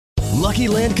Lucky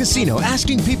Land Casino,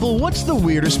 asking people, what's the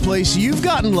weirdest place you've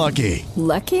gotten lucky?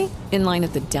 Lucky? In line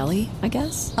at the deli, I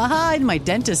guess? Aha, in my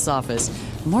dentist's office.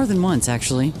 More than once,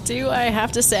 actually. Do I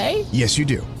have to say? Yes, you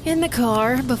do. In the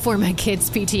car before my kids'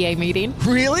 PTA meeting.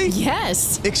 Really?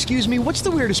 Yes. Excuse me, what's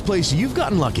the weirdest place you've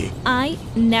gotten lucky? I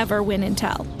never win and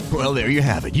tell. Well, there you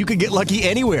have it. You can get lucky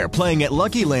anywhere, playing at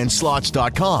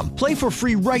LuckyLandSlots.com. Play for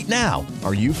free right now.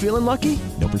 Are you feeling lucky?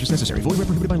 No purchase necessary. Void where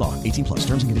prohibited by law. 18 plus.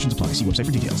 Terms and conditions apply. See website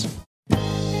for details.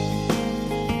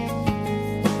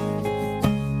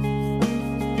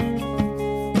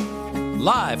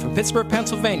 Live from Pittsburgh,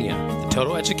 Pennsylvania, the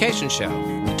Total Education Show,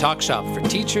 the talk shop for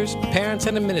teachers, parents,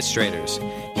 and administrators.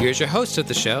 Here's your host of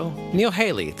the show, Neil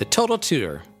Haley, the Total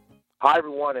Tutor. Hi,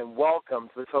 everyone, and welcome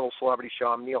to the Total Celebrity Show.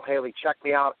 I'm Neil Haley. Check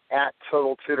me out at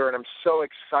Total Tutor, and I'm so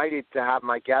excited to have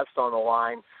my guest on the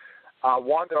line.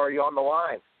 Wanda, are you on the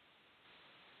line?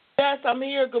 Yes, I'm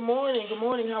here. Good morning. Good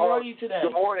morning. How are you today?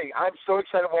 Good morning. I'm so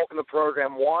excited to welcome to the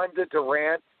program Wanda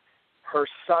Durant. Her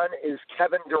son is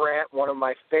Kevin Durant, one of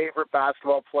my favorite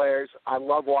basketball players. I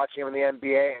love watching him in the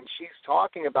NBA, and she's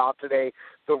talking about today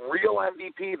the real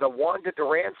MVP, the Wanda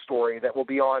Durant story that will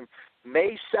be on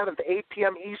May 7th, 8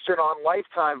 p.m. Eastern on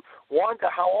Lifetime. Wanda,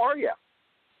 how are you?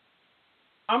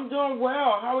 I'm doing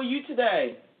well. How are you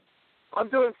today? I'm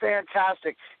doing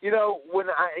fantastic. You know,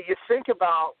 you think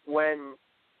about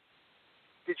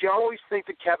did you always think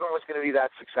that Kevin was going to be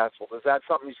that successful? Is that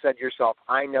something you said to yourself,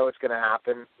 I know it's going to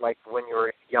happen, like when you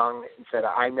were young and said,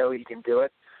 I know he can do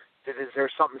it? Is there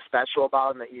something special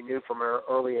about him that you knew from an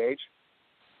early age?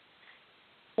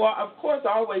 Well, of course,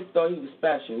 I always thought he was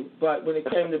special, but when it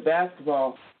came to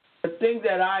basketball, the thing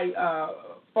that I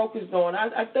focused on,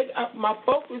 I think my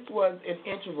focus was in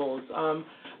intervals.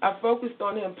 I focused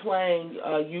on him playing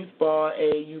youth ball,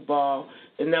 AAU ball,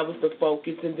 and that was the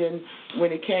focus. And then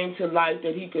when it came to life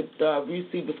that he could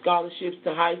receive scholarships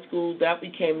to high school, that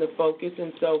became the focus.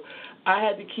 And so I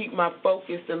had to keep my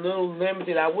focus a little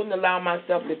limited. I wouldn't allow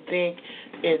myself to think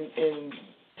in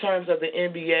terms of the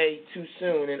NBA too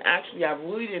soon. And actually, I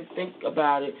really didn't think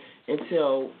about it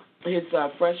until his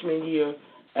freshman year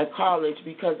at college,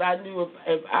 because I knew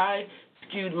if I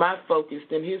skewed my focus,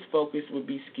 then his focus would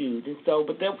be skewed. And so,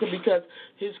 because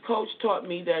his coach taught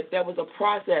me that there was a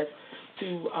process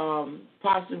to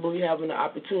possibly having the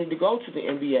opportunity to go to the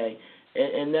NBA.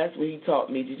 And that's what he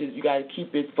taught me. You got to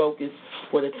keep his focus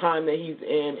for the time that he's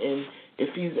in, and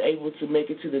if he's able to make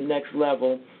it to the next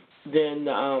level, then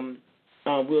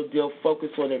we'll focus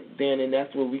on it then, and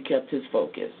that's where we kept his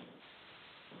focus.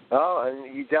 Oh,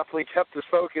 and you definitely kept his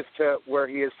focus to where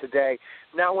he is today.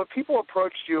 Now, when people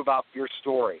approached you about your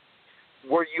story,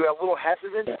 were you a little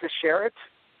hesitant to share it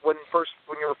when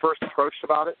you were first approached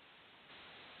about it?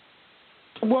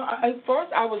 Well, at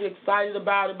first I was excited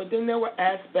about it, but then there were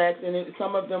aspects, and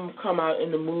some of them come out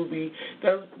in the movie,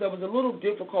 that was a little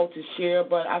difficult to share,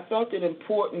 but I felt it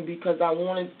important because I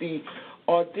wanted the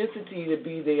authenticity to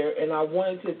be there, and I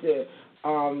wanted it to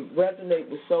resonate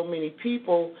with so many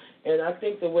people. And I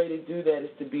think the way to do that is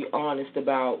to be honest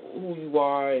about who you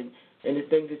are and the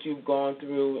things that you've gone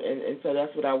through, and so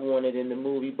that's what I wanted in the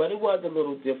movie. But it was a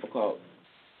little difficult.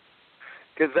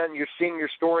 Because then you're seeing your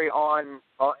story and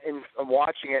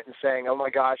watching it and saying, oh, my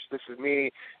gosh, this is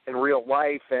me in real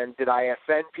life, and did I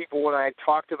offend people when I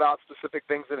talked about specific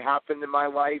things that happened in my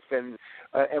life and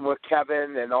with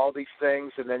Kevin and all these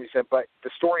things? And then you said, but the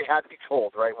story had to be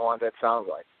told, right, Wanda, it sounds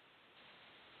like.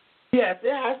 Yes,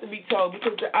 it has to be told,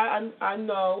 because I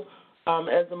know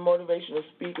as a motivational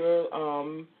speaker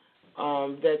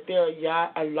that there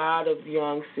are a lot of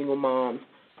young single moms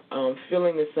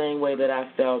feeling the same way that I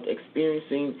felt,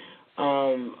 experiencing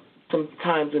some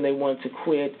times when they wanted to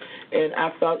quit. And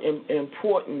I felt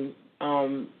important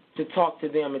to talk to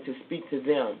them and to speak to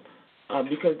them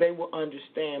because they will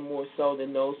understand more so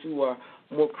than those who are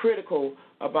more critical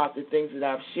about the things that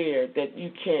I've shared, that you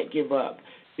can't give up.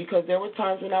 Because there were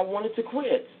times when I wanted to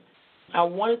quit. I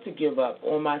wanted to give up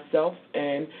on myself,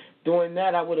 and doing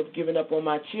that I would have given up on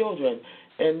my children.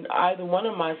 And either one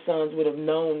of my sons would have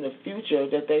known the future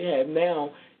that they have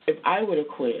now if I would have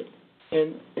quit.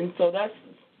 And so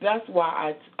that's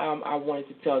why I wanted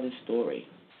to tell this story.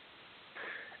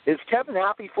 Is Kevin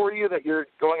happy for you that you're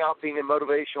going out being a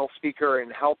motivational speaker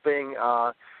and helping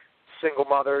single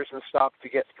mothers and stuff to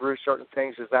get through certain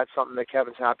things? Is that something that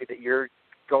Kevin's happy that you're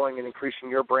going and increasing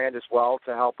your brand as well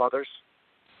to help others?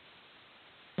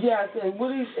 Yes, and what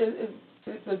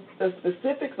the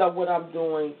specifics of what I'm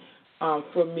doing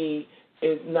for me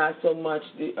is not so much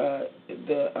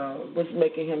what's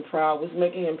making him proud. What's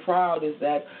making him proud is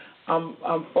that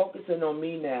I'm focusing on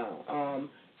me now.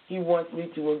 He wants me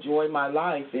to enjoy my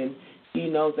life, and he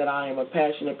knows that I am a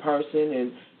passionate person,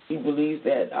 and He believes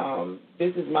that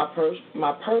this is my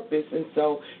purpose, and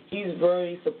so he's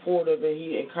very supportive, and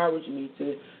he encouraged me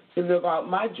to live out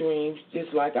my dreams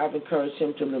just like I've encouraged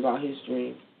him to live out his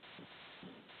dreams.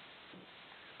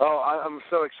 Oh, I'm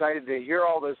so excited to hear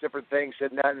all those different things.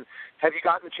 And then, have you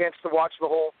gotten the chance to watch the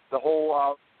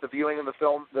viewing of the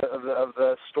film, of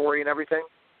the story and everything?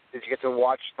 Did you get to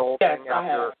watch the whole thing after? I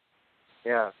have.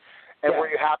 Yeah. And were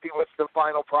you happy with the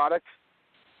final product?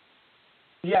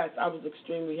 Yes, I was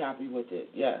extremely happy with it.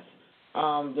 Yes,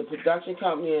 the production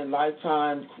company and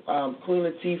Lifetime, Queen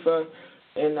Latifah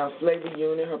and Flavor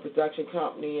Unit, her production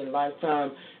company, and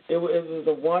Lifetime. It was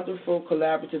a wonderful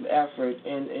collaborative effort,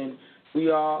 and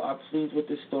we all are pleased with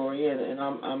the story, and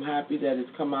I'm happy that it's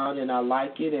come out, and I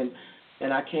like it,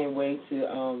 and I can't wait to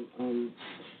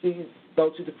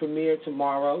go to the premiere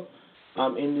tomorrow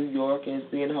in New York, and it's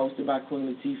being hosted by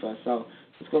Queen Latifah, so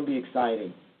it's going to be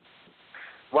exciting.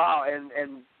 Wow, and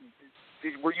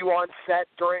were you on set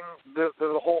during the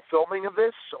whole filming of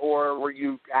this, or were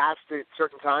you asked at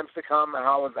certain times to come?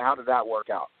 How did that work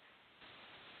out?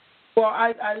 Well,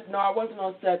 I wasn't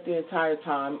on set the entire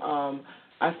time.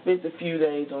 I spent a few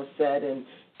days on set, and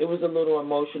it was a little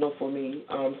emotional for me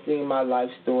seeing my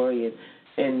life story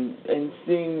and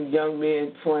seeing young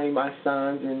men playing my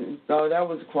sons, and so that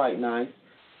was quite nice.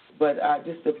 But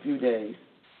just a few days.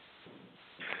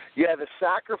 Yeah, the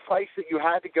sacrifice that you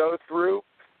had to go through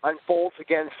unfolds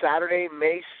again Saturday,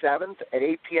 May 7th at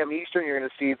 8 p.m. Eastern. You're going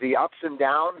to see the ups and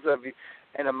downs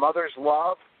and a mother's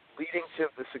love leading to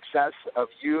the success of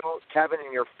you, Kevin,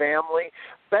 and your family.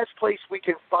 Best place we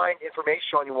can find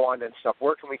information on you, Wanda, and stuff.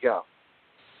 Where can we go?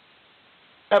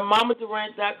 At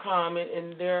mamadurant.com,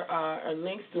 and there are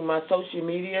links to my social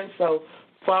media. So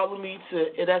follow me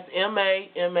that's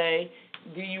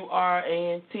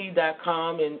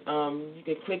MAMADURANT.com, and you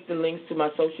can click the links to my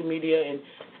social media and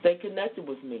stay connected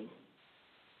with me.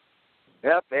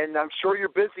 Yep, and I'm sure you're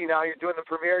busy now. You're doing the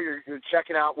premiere. You're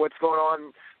checking out what's going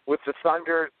on with the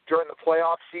Thunder during the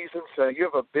playoff season. So you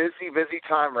have a busy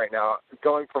time right now,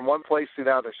 going from one place to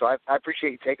the other. So I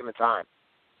appreciate you taking the time.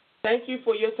 Thank you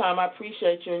for your time. I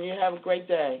appreciate you, and you have a great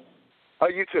day. Oh,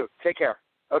 you too. Take care.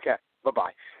 Okay,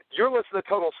 bye-bye. You're listening to the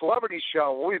Total Celebrity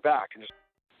Show. We'll be back.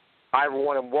 Hi,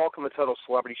 everyone, and welcome to the Total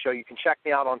Celebrity Show. You can check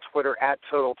me out on Twitter at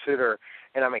Total Tutor,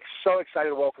 and I'm so excited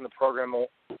to welcome to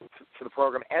the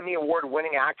program Emmy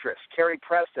Award-winning actress Carrie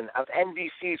Preston of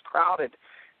NBC's Crowded.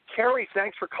 Carrie,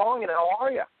 thanks for calling in. How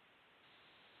are you?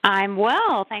 I'm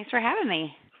well. Thanks for having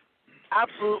me.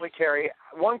 Absolutely, Carrie.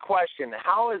 One question: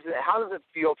 How does it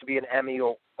feel to be an Emmy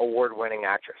Award-winning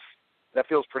actress? That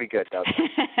feels pretty good, doesn't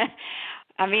it?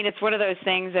 I mean, it's one of those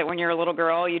things that when you're a little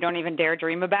girl, you don't even dare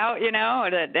dream about,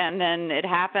 and then it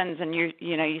happens, and you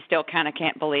still kind of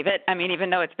can't believe it. I mean, even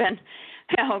though it's been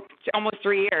almost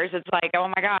 3 years, it's like, oh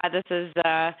my God, this is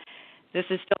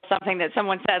still something that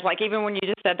someone says. Like, even when you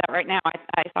just said that right now,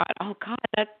 I thought, oh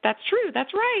God, that's true.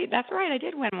 That's right. I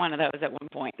did win one of those at one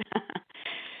point.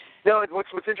 No,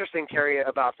 what's interesting, Carrie,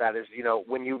 about that is,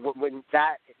 when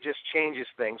that just changes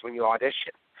things when you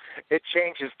audition. It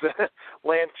changes the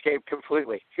landscape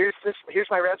completely. Here's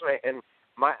my resume, and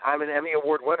I'm an Emmy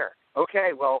Award winner.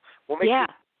 Okay, well, we'll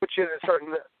put you in a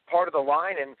certain part of the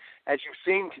line, and as you've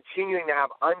seen, continuing to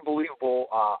have unbelievable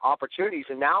opportunities.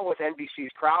 And now with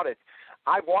NBC's Crowded,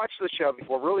 I've watched the show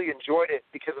before, really enjoyed it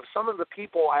because of some of the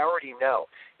people I already know.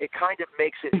 It kind of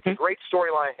makes it a great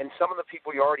storyline, and some of the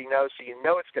people you already know, so you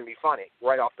know it's going to be funny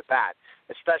right off the bat,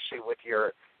 especially with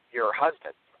your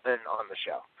husband on the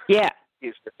show. Yeah.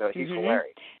 He's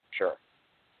hilarious, sure.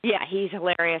 Yeah, he's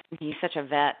hilarious, and he's such a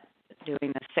vet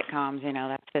doing the sitcoms.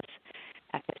 That's his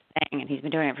thing, and he's been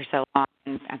doing it for so long.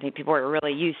 And I think people are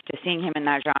really used to seeing him in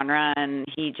that genre, and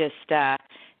he just is a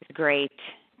great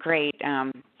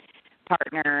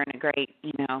partner and a great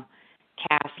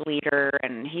cast leader,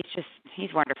 and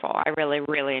he's wonderful. I really,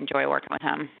 really enjoy working with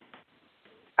him.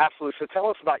 Absolutely. So tell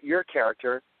us about your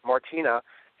character, Martina,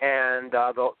 and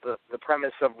the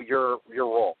premise of your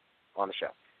role on the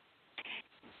show.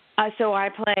 So I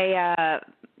play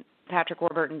Patrick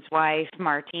Warburton's wife,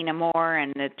 Martina Moore,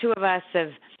 and the two of us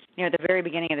have, at the very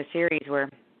beginning of the series, we're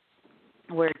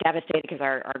devastated because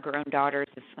our grown daughters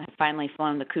have finally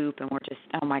flown the coop, and we're just,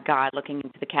 oh my God, looking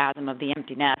into the chasm of the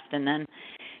empty nest. And then,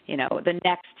 the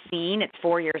next scene, it's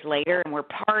 4 years later, and we're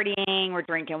partying, we're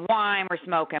drinking wine, we're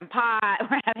smoking pot,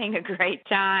 we're having a great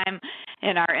time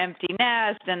in our empty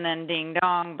nest, and then ding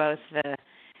dong, both the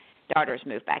daughters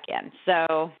move back in.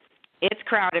 So it's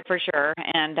crowded for sure,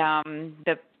 and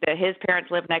his parents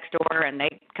live next door, and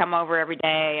they come over every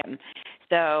day, and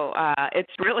so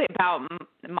it's really about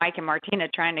Mike and Martina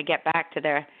trying to get back to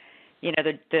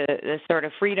the sort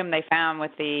of freedom they found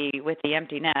with the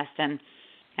empty nest. And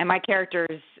my character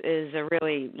is a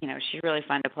really, she's really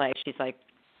fun to play. She's like,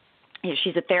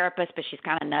 she's a therapist, but she's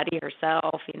kind of nutty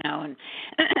herself, and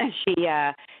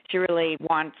she really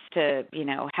wants to,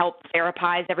 help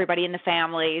therapize everybody in the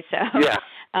family. So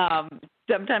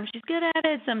sometimes she's good at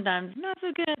it, sometimes not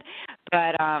so good.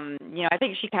 But I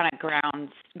think she kind of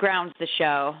grounds the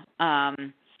show,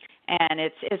 and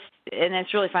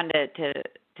it's really fun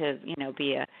to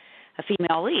be a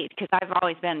female lead, because I've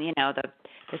always been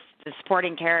the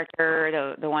supporting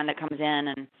character, the one that comes in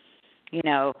and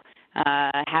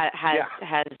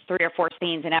has 3 or 4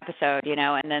 scenes an episode,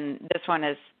 and then this one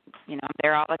is, I'm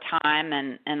there all the time,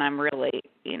 and I'm really,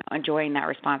 enjoying that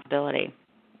responsibility.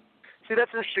 See,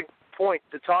 that's an interesting point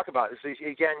to talk about. So,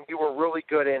 again, you were really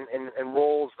good in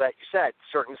roles that you said,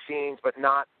 certain scenes, but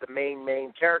not the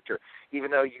main character,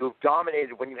 even though you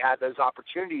dominated when you had those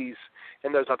opportunities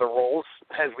in those other roles,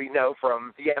 as we know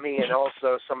from the Emmy and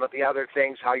also some of the other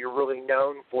things, how you're really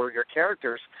known for your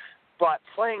characters. But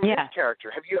playing this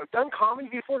character, have you done comedy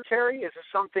before, Carrie? Is this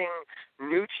something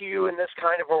new to you in this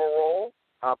kind of a role?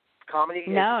 Comedy?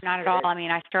 No, not at all. I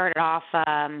mean, I started off,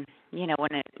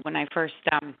 when I first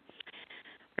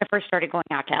started going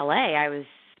out to LA, I was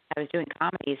doing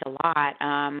comedies a lot.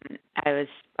 I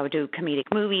would do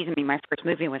comedic movies. I mean, my first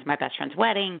movie was My Best Friend's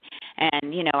Wedding,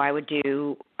 and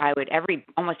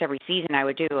almost every season I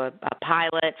would do a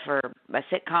pilot for a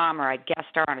sitcom, or I'd guest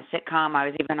star on a sitcom. I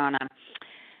was even on a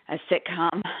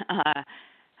sitcom, I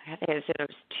think it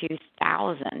was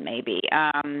 2000 maybe,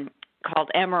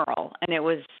 called Emerald, and it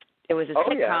was a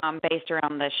sitcom based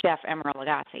around the chef Emerald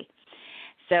Lagasse.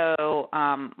 So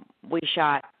we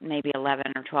shot maybe 11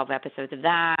 or 12 episodes of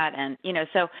that, and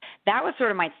so that was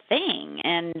sort of my thing.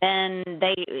 And then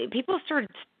people started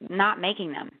not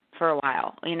making them for a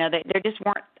while. There just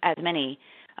weren't as many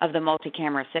of the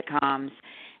multi-camera sitcoms,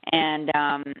 and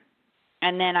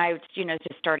then I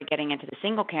just started getting into the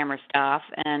single camera stuff,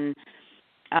 and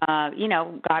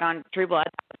got on True Blood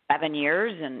for 7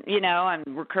 years, and I'm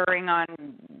recurring on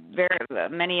very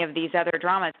many of these other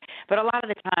dramas. But a lot of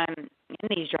the time in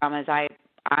these dramas,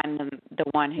 I'm the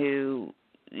one who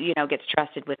gets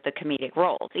trusted with the comedic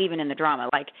roles, even in the drama.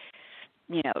 Like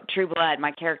True Blood,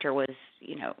 my character was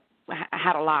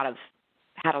had a lot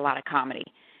of comedy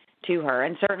to her,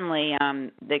 and certainly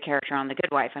the character on The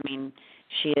Good Wife. I mean,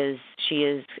 she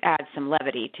adds some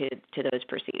levity to those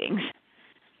proceedings.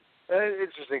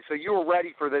 Interesting. So you were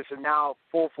ready for this, and now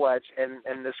full-fledged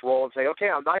in this role, and say, okay,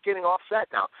 I'm not getting off set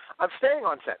now. I'm staying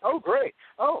on set. Oh, great.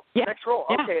 Oh, next role.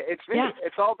 Okay, it's me.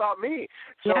 It's all about me.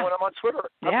 So when I'm on Twitter,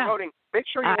 I'm promoting, make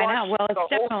sure you watch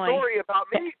the whole story about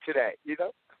me today,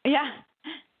 Yeah.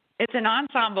 It's an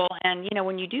ensemble, and,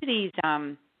 when you do these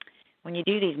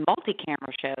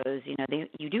multi-camera shows,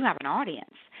 you do have an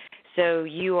audience. So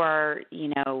you are,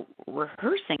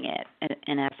 rehearsing it,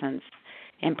 in essence,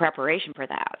 in preparation for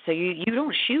that. So you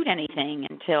don't shoot anything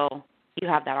until you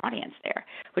have that audience there,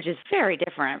 which is very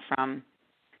different from,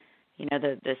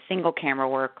 the single camera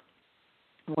work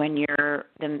when you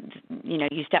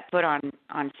step foot on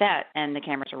set and the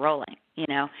cameras are rolling,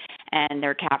 and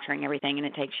they're capturing everything, and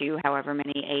it takes you however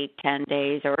many, 8-10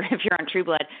 days, or if you're on True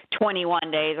Blood, 21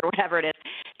 days or whatever it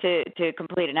is to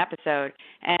complete an episode.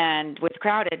 And with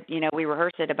Crowded, we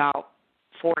rehearse it about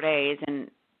 4 days,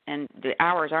 and the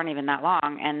hours aren't even that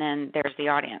long, and then there's the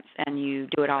audience, and you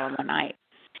do it all in one night.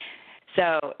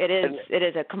 So it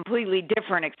is a completely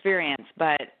different experience,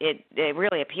 but it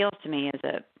really appeals to me as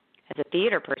a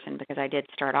theater person, because I did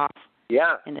start off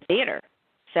in the theater.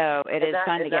 So it is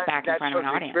fun to get back in front of an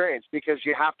audience. Experience, because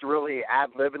you have to really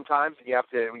ad-lib in times, and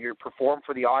you perform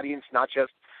for the audience, not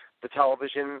just the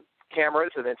television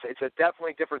cameras, and it's a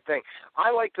definitely different thing.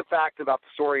 I like the fact about the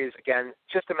story is, again,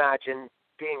 just imagine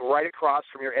being right across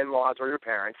from your in-laws or your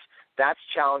parents. That's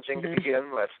challenging to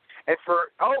begin with. And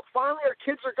finally our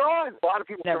kids are gone. A lot of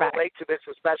people can relate to this,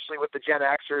 especially with the Gen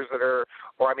Xers the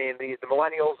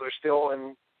millennials that are still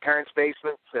in parents'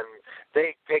 basements, and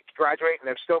they graduate and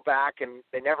they're still back and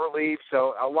they never leave.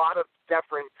 So a lot of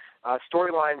different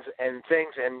storylines and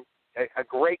things, and a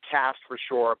great cast for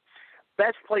sure.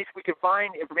 Best place we can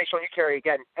find information on you, Carrie,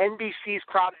 again, NBC's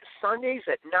Crowded, Sundays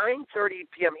at 9:30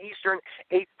 p.m. Eastern,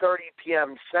 8:30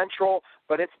 p.m. Central.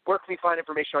 But where can we find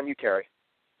information on you, Carrie?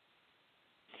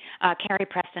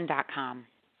 CarriePreston.com.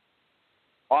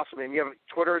 Awesome. And you have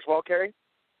Twitter as well, Carrie?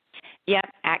 Yep,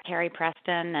 at Carrie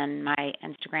Preston, and my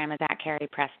Instagram is at Carrie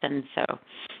Preston. So,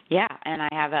 and I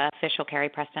have an official Carrie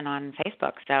Preston on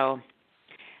Facebook. So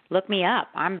look me up.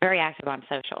 I'm very active on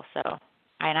social,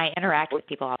 and I interact with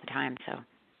people all the time. So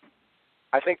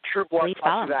I think True Blood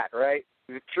taught you that, right?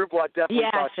 True Blood definitely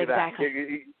Yes, taught you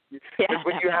exactly. that.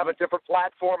 When you have a different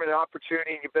platform and an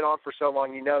opportunity and you've been on for so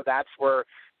long, you know that's where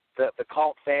the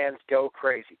cult fans go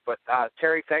crazy. But,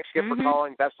 Terry, thanks again for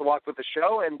calling. Best of luck with the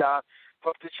show, and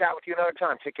hope to chat with you another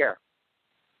time. Take care.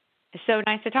 It's so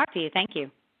nice to talk to you. Thank you.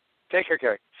 Take care,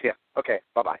 Carrie. See ya. Okay,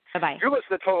 bye-bye. Bye-bye. You're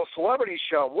listening to the Total Celebrity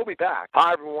Show. We'll be back.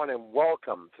 Hi, everyone, and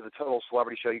welcome to the Total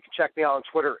Celebrity Show. You can check me out on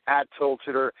Twitter,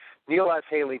 @TotalTutor, Neil S.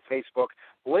 Haley, Facebook,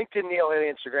 LinkedIn, Neil Haley,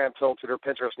 Instagram, Total Tutor,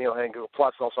 Pinterest, Neil Haley, Google+,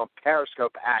 also on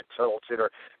Periscope, @TotalTutor.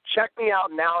 Check me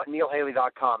out now at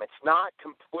neilhaley.com. It's not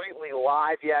completely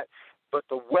live yet, but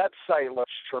the website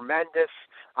looks tremendous.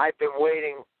 I've been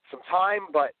waiting some time,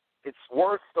 but it's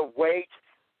worth the wait.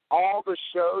 All the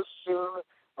shows soon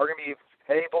are going to be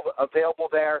available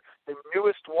there. The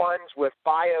newest ones with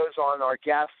bios on our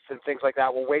guests and things like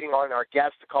that. We're waiting on our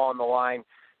guests to call on the line.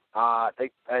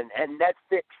 And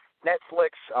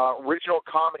Netflix original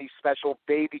comedy special,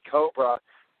 Baby Cobra,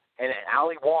 and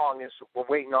Ali Wong we're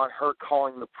waiting on her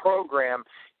calling the program.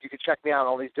 You can check me out in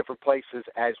all these different places,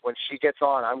 as when she gets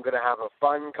on, I'm going to have a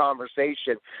fun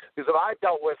conversation. Because I've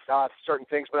dealt with certain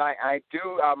things, but I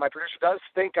do, my producer does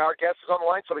think our guest is on the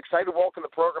line, so I'm excited to welcome the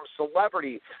program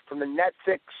celebrity from the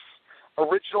Netflix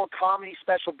original comedy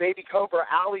special, Baby Cobra,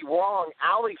 Ali Wong.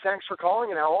 Ali, thanks for calling,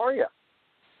 and how are you?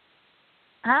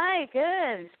 Hi,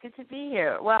 good. It's good to be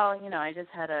here. Well, I just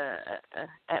had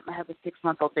I have a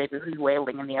 6-month-old baby who's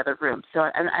wailing in the other room,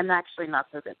 so I'm actually not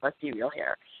so good ethereal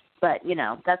here. But,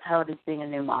 that's how it is being a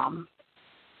new mom.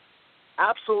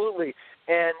 Absolutely.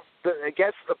 And I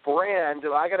guess the brand,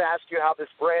 I got to ask you how this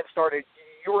brand started.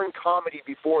 You were in comedy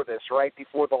before this, right?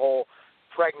 Before the whole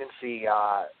pregnancy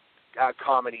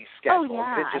comedy schedule. Oh,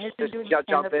 yeah. I have been doing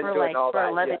jump into for, and all for that.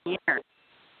 11 years.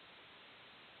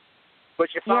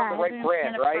 But you found the right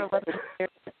brand, right?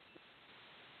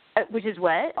 Which is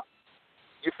what?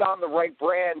 You found the right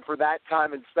brand for that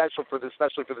time, and especially for this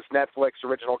Netflix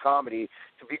original comedy,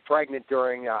 to be pregnant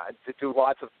during, to do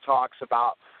lots of talks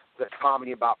about the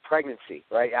comedy about pregnancy,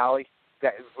 right, Ali?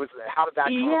 How did that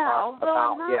come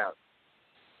about?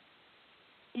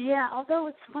 Yeah, although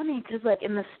it's funny because,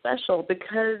 in the special,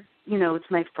 because, it's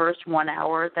my first 1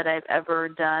 hour that I've ever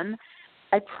done,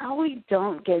 I probably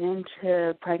don't get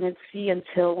into pregnancy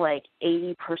until,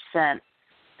 80%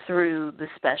 through the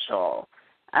special.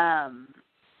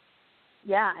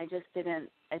 I just didn't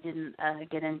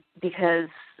get in because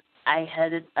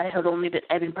I'd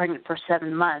been pregnant for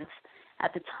 7 months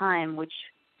at the time, which,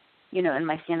 in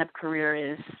my stand-up career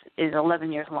is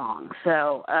 11 years long.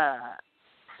 So I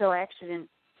actually didn't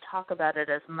talk about it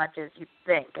as much as you'd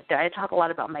think. I talk a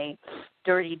lot about my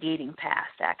dirty dating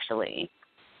past, actually.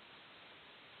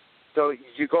 So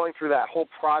you're going through that whole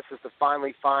process to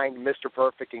finally find Mr.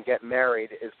 Perfect and get married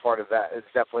is part of that. It's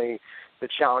definitely the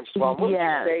challenge as well. What would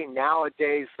you say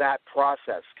nowadays that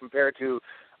process compared to,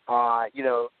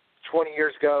 20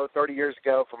 years ago, 30 years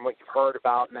ago, from what you've heard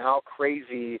about and how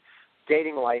crazy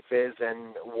dating life is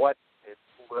and what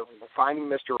finding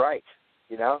Mr. Right,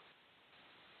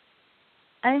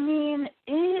 I mean,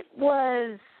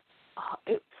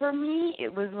 for me,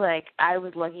 it was I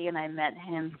was lucky and I met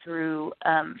him through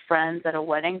friends at a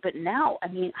wedding. But now, I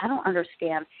don't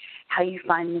understand how you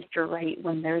find Mr. Right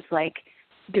when there's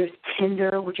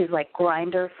Tinder, which is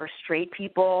Grindr for straight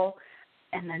people.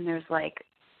 And then there's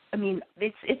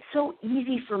it's so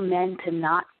easy for men to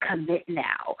not commit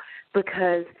now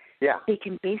because they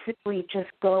can basically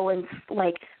just go and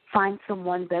find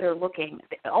someone better looking.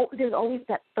 There's always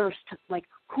that thirst to,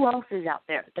 who else is out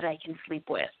there that I can sleep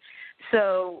with?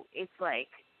 So it's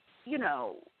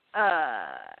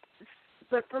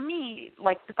but for me,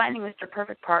 the finding Mr.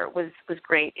 Perfect part was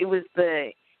great. It was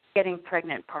the getting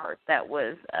pregnant part that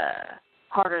was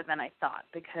harder than I thought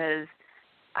because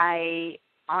I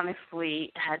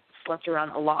honestly had slept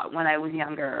around a lot when I was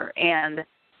younger, and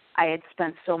I had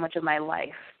spent so much of my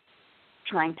life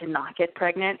trying to not get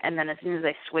pregnant, and then as soon as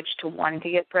I switched to wanting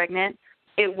to get pregnant,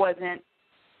 it wasn't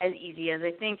as easy as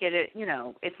I think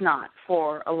it's not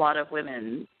for a lot of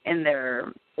women in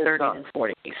their 30s and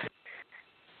 40s.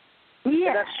 Yeah,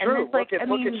 and that's true. And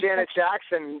look at Janet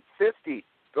Jackson, 50,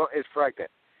 is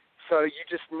pregnant. So you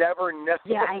just never know.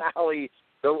 Yeah,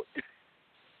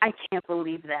 I can't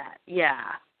believe that.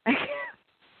 Yeah.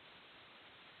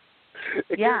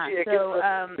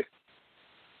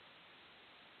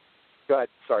 Go ahead.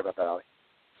 Sorry about that, Ali.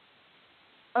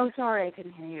 Oh, sorry, I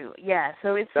couldn't hear you. Yeah,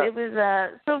 so the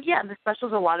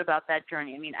special's a lot about that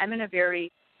journey. I'm in a very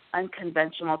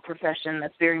unconventional profession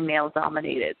that's very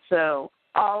male-dominated, so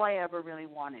all I ever really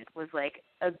wanted was,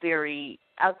 a very,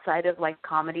 outside of,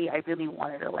 comedy, I really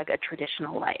wanted, a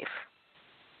traditional life.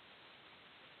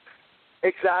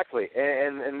 Exactly,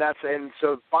 and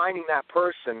so finding that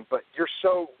person. But you're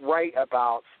so right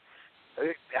about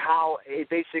how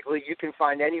basically you can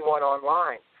find anyone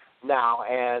online now,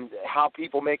 and how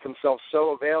people make themselves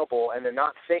so available, and they're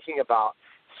not thinking about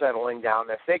settling down.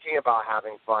 They're thinking about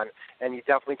having fun, and you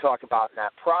definitely talk about in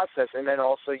that process. And then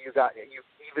also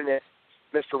even if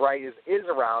Mr. Right is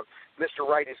around, Mr.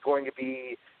 Right is going to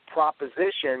be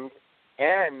propositioned,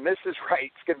 and Mrs.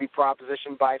 Wright's going to be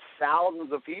propositioned by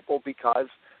thousands of people because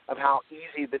of how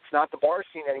easy it's not the bar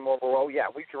scene anymore where, oh, yeah,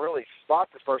 we can really spot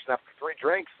this person after 3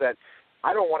 drinks that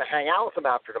I don't want to hang out with them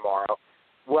after tomorrow.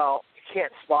 Well, you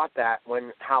can't spot that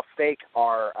when how fake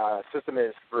our system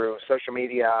is through social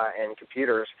media and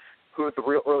computers, who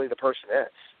really the person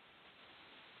is.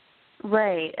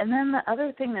 Right. And then the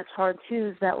other thing that's hard, too,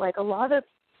 is that, like, a lot of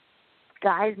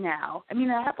guys now, I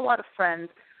mean, I have a lot of friends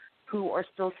who are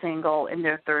still single in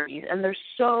their 30s, and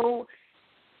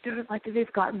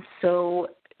they've gotten so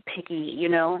picky, you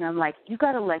know, and I'm like, you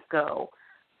got to let go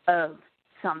of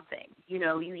something. You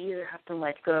know, you either have to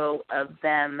let go of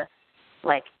them,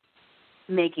 like,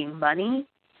 making money,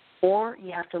 or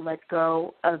you have to let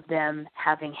go of them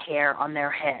having hair on their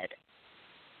head.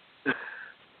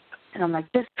 And I'm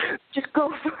like, just go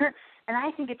for it. And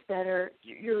I think it's better,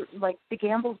 you're like, the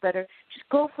gamble's better, just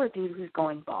go for a dude who's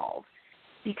going bald.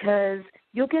 Because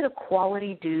you'll get a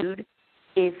quality dude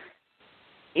if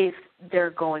they're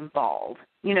going bald,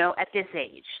 you know, at this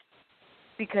age.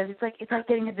 Because it's like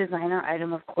getting a designer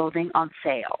item of clothing on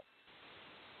sale.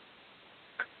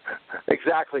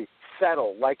 Exactly.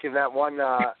 Settle, like in that one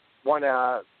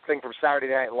thing from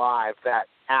Saturday Night Live, that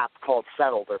app called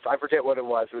Settled. I forget what it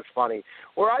was. It was funny.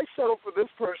 Where I settled for this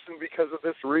person because of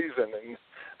this reason, and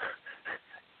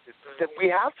we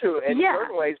have to in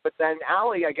certain ways. But then,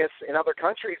 Allie, I guess in other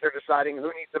countries they're deciding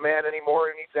who needs a man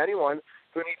anymore, who needs anyone,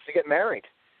 who needs to get married.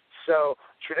 So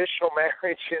traditional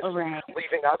marriage is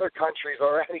leaving other countries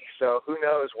already. So who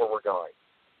knows where we're going.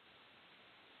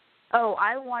 Oh,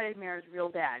 I wanted Mara's real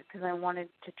dad because I wanted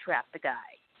to trap the guy.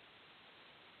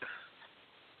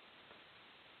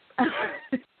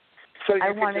 So you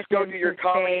could just go do your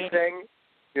comedy thing?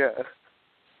 Yeah.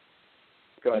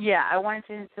 Go ahead. Yeah, I wanted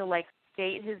him to, like,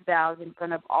 state his vows in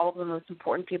front of all of the most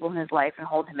important people in his life and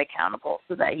hold him accountable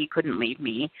so that he couldn't leave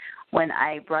me when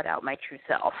I brought out my true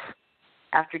self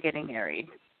after getting married.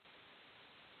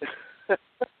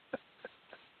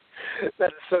 That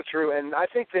is so true, and I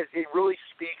think that it really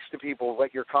speaks to people,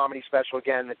 like your comedy special,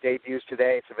 again, that debuts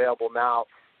today. It's available now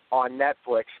on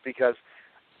Netflix, because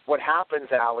what happens,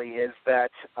 Allie, is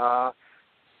that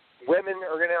women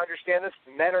are going to understand this,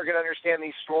 men are going to understand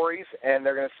these stories, and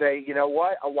they're going to say, you know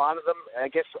what, a lot of them, I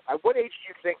guess, at what age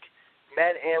do you think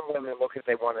men and women look if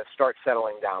they want to start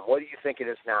settling down? What do you think it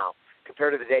is now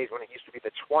compared to the days when it used to be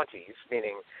the 20s,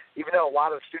 meaning even though a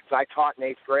lot of the students I taught in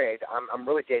 8th grade, I'm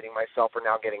really dating myself, are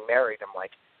now getting married. I'm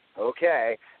like,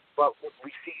 okay, but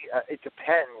we see it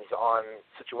depends on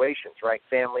situations, right?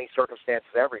 Family, circumstances,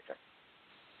 everything.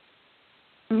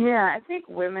 Yeah, I think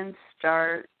women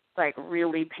start, like,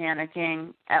 really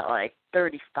panicking at, like,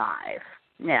 35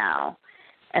 now,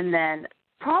 and then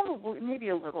probably maybe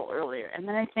a little earlier. And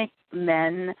then I think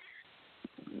men,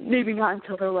 maybe not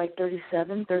until they're, like,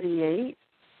 37, 38.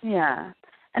 Yeah.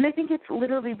 And I think it's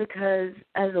literally because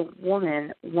as a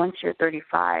woman, once you're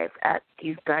 35 at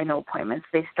these gyno appointments,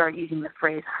 they start using the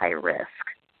phrase high risk.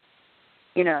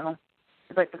 You know,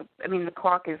 it's like, I mean, the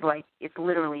clock is, like, it's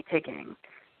literally ticking.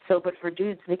 So, but for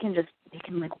dudes, they can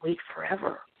like wait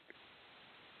forever.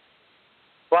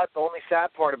 But the only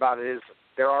sad part about it is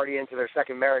they're already into their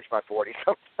second marriage by 40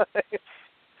 sometimes.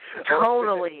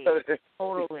 Totally. Dating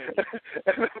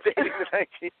the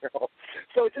 19-year-old.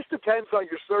 So it just depends on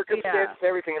your circumstance and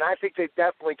everything. And I think they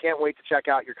definitely can't wait to check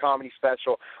out your comedy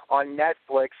special on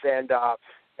Netflix. And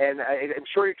I'm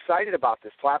sure you're excited about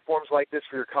this. Platforms like this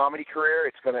for your comedy career,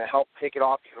 it's going to help take it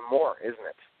off even more, isn't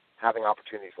it? Having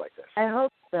opportunities like this. I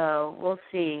hope so. We'll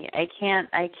see. I can't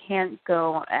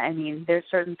go. I mean, there's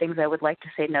certain things I would like to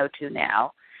say no to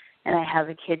now, and I have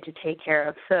a kid to take care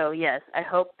of. So yes, I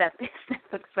hope that this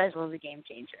Netflix special is a game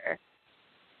changer.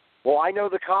 Well, I know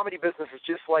the comedy business is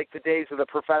just like the days of the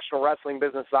professional wrestling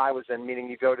business I was in, meaning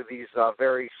you go to these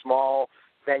very small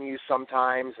venues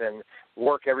sometimes and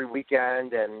work every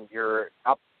weekend, and you're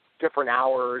up different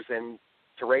hours, and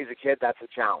to raise a kid, that's a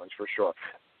challenge for sure.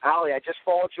 Allie, I just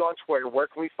followed you on Twitter. Where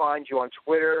can we find you on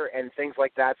Twitter and things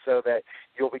like that so that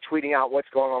you'll be tweeting out what's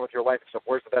going on with your life and stuff?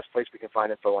 Where's the best place we can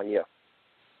find info on you?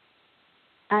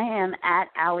 I am at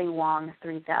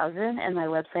AllieWong3000, and my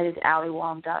website is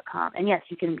AllieWong.com. And yes,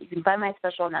 you can find my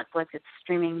special on Netflix. It's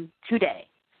streaming today,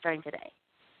 starting today.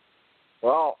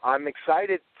 Well, I'm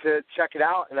excited to check it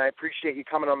out, and I appreciate you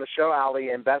coming on the show, Allie,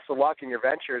 and best of luck in your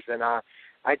ventures. And I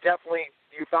definitely,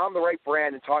 you found the right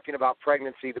brand in talking about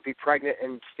pregnancy, to be pregnant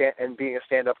and being a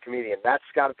stand-up comedian. That's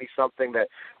got to be something that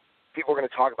people are going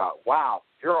to talk about. Wow,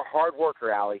 you're a hard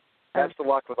worker, Allie. Best of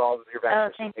luck with all of your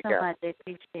ventures. Thanks Take so care. much. I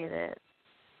appreciate it.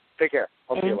 Take care.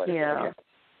 I'll see you Thank later. you. Okay.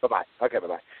 Bye-bye. Okay,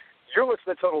 bye-bye. You're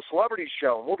listening to Total Celebrity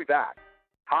Show, and we'll be back.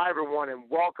 Hi, everyone, and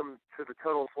welcome to the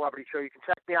Total Celebrity Show. You can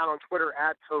check me out on Twitter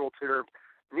at Total Tutor,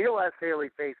 Neil S. Haley,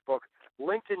 Facebook,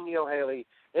 LinkedIn Neil Haley,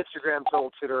 Instagram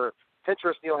Total Tutor,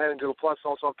 Pinterest Neil Haley, Google Plus,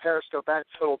 also on Periscope at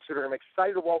Total Tutor. I'm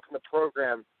excited to welcome the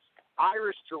program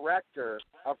Irish director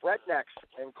of Rednecks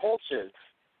and Culchies.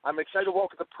 I'm excited to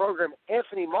welcome the program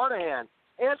Anthony Monahan.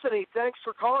 Anthony, thanks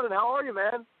for calling, and how are you,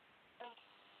 man?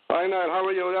 Hi, Niall. How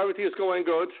are you? Everything is going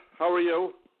good. How are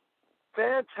you?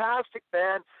 Fantastic,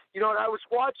 man. You know, and I was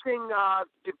watching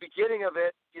the beginning of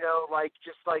it, you know, like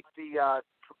just like the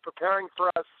preparing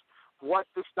for us what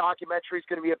this documentary is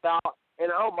going to be about.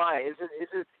 And oh my, is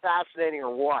it fascinating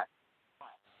or what?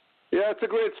 Yeah, it's a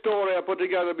great story I put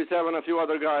together beside a few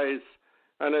other guys,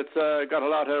 and it's got a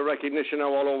lot of recognition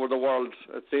now all over the world.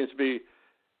 It seems to be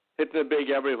hitting it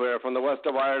big everywhere, from the west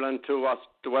of Ireland to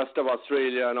the west of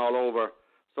Australia and all over.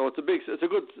 So it's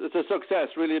a success,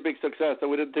 really a big success.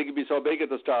 And we didn't think it'd be so big at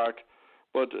the start,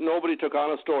 but nobody took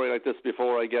on a story like this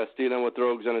before, I guess, dealing with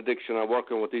drugs and addiction and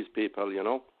working with these people, you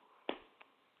know.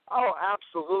 Oh,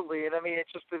 absolutely. And I mean,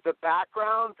 it's just the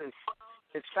background is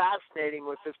fascinating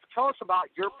with this. But tell us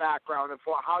about your background and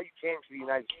how you came to the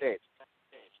United States.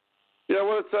 Yeah,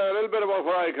 well, it's a little bit about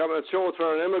where I come. It shows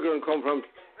where an immigrant come from.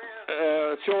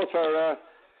 It shows where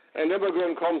an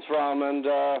immigrant comes from, and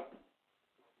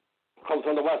comes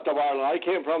from the west of Ireland. I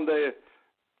came from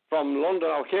London.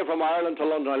 I came from Ireland to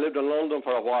London. I lived in London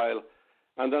for a while,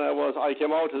 and then I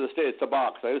came out to the States to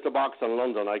box. I used to box in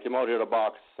London. I came out here to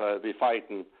box, be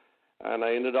fighting, and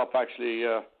I ended up actually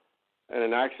in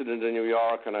an accident in New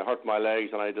York, and I hurt my legs,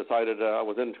 and I decided I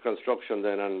was into construction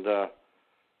then, and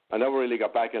I never really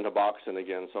got back into boxing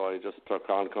again, so I just took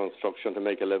on construction to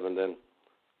make a living then.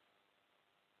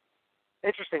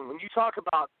 Interesting. When you talk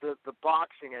about the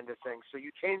boxing end of things, so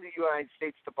you came to the United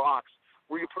States to box.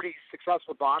 Were you a pretty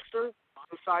successful boxer?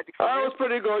 I was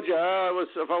pretty good, yeah.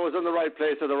 If I was in the right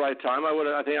place at the right time,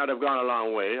 I think I'd have gone a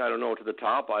long way. I don't know, to the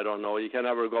top. I don't know. You can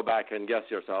never go back and guess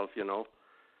yourself, you know.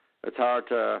 It's hard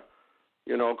to,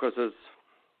 you know, because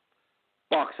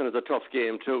boxing is a tough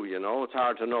game too, you know. It's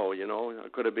hard to know, you know. I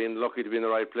could have been lucky to be in the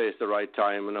right place at the right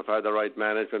time, and if I had the right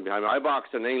management behind me. I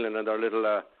boxed in England, and they're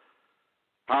little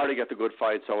hard to get the good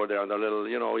fights over there, and they're little,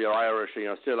 you know, you're Irish, and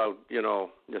you're still out, you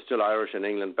know, you're still Irish in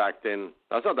England back then.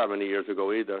 That's not that many years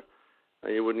ago either.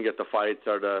 And you wouldn't get the fights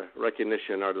or the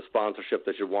recognition or the sponsorship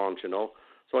that you want, you know.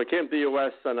 So I came to the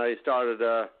U.S. and I started,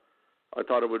 I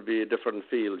thought it would be a different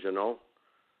field, you know.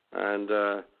 And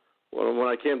when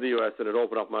I came to the U.S., then it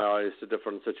opened up my eyes to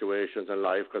different situations in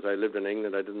life, because I lived in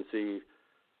England. I didn't see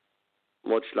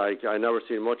much I never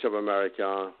seen much of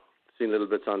America. Seen little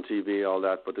bits on TV, all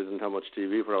that, but they didn't have much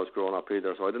TV when I was growing up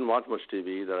either, so I didn't watch much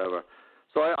TV either ever.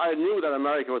 So I knew that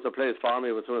America was a place for me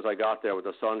as soon as I got there, with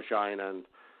the sunshine, and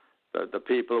the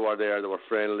people were there. They were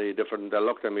friendly, different. They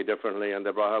looked at me differently, and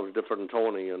they brought out a different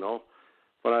toning, you know.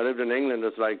 When I lived in England,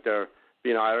 it's like they're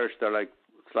being Irish.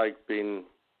 It's like being,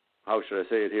 how should I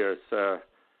say it here? It's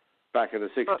back in the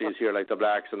 60s here, like the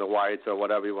blacks and the whites or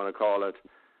whatever you want to call it.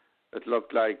 It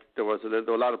looked like there was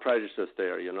a lot of prejudice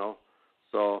there, you know.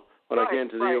 So when I came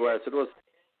to the U.S., it was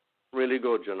really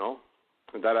good, you know,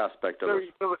 in that aspect of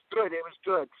it. So it was good. It was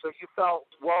good. So you felt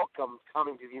welcome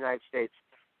coming to the United States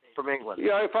from England.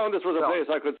 Yeah, I found this was a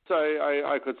place I could say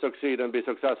I could succeed and be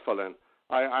successful in.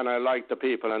 I liked the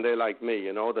people, and they liked me,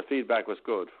 you know. The feedback was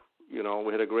good. You know,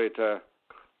 we had a great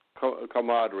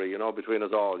camaraderie, you know, between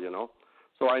us all, you know.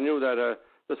 So I knew that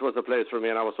this was the place for me,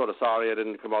 and I was sort of sorry I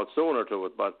didn't come out sooner to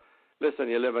it. But listen,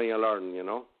 you live and you learn, you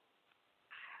know.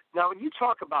 Now, when you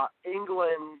talk about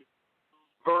England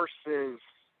versus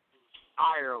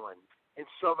Ireland in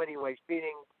so many ways,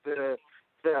 meaning that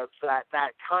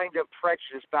kind of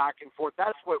prejudice back and forth,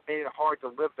 that's what made it hard to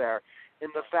live there, in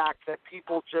the fact that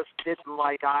people just didn't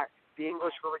like the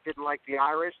English really didn't like the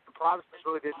Irish, the Protestants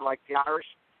really didn't like the Irish,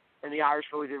 and the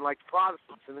Irish really didn't like the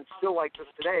Protestants, and it's still like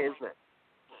this today, isn't it?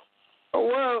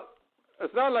 Well,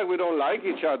 it's not like we don't like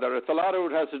each other. It's a lot of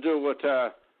it has to do with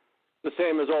the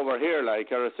same as over here,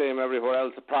 like, or the same everywhere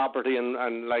else. Property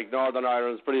and like Northern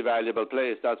Ireland's a pretty valuable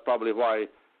place. That's probably why.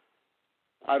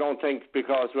 I don't think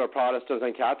because we're Protestants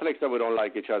and Catholics that we don't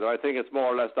like each other. I think it's more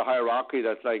or less the hierarchy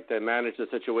that's like they manage the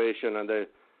situation, and they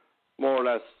more or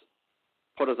less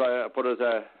put us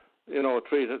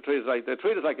treat us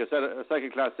like a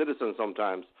second-class citizen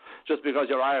sometimes, just because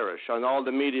you're Irish. And all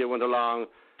the media went along,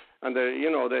 and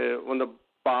when the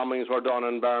bombings were done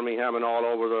in Birmingham and all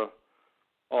over,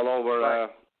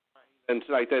 and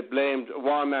like they blamed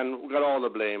one man, got all the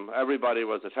blame. Everybody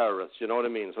was a terrorist. You know what I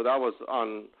mean? So that was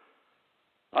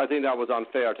I think that was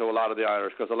unfair to a lot of the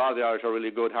Irish, because a lot of the Irish are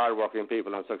really good, hard-working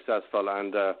people and successful,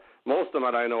 and most of them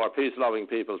that I know are peace-loving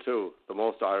people too, the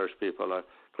most Irish people.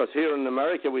 Because here in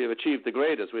America we have achieved the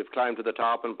greatest. We've climbed to the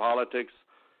top in politics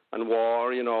and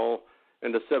war, in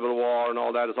the Civil War and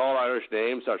all that. It's all Irish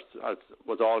names.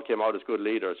 All came out as good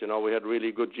leaders. We had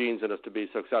really good genes in us to be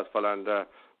successful and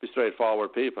be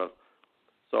straightforward people.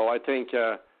 So I think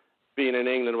being in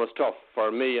England was tough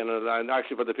for me, and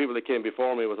actually for the people that came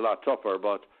before me was a lot tougher.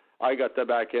 But I got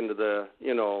back into the,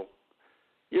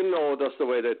 just the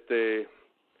way that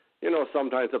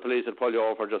sometimes the police would pull you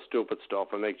over for just stupid stuff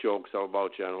and make jokes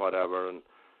about you and whatever. And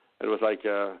it was like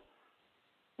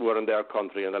we're in their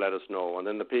country and they let us know. And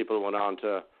then the people went on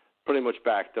to pretty much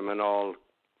back them and all.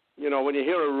 When you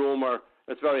hear a rumor,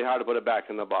 it's very hard to put it back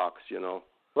in the box,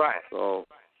 Right.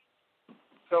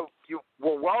 So you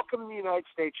were welcome in the United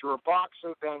States. You were a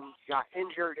boxer, then you got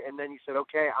injured, and then you said,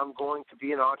 okay, I'm going to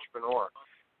be an entrepreneur.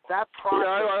 That process...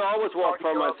 Yeah, I always worked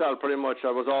for myself pretty much.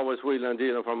 I was always wheeling and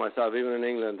dealing for myself, even in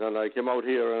England. And I came out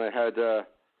here and I had, I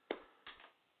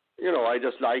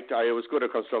was good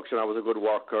at construction. I was a good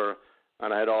worker,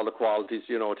 and I had all the qualities,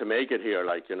 to make it here,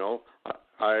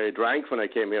 I drank when I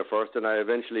came here first, and I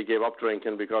eventually gave up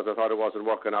drinking because I thought it wasn't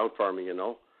working out for me,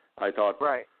 I thought...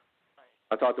 Right.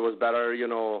 I thought it was better,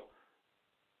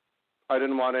 I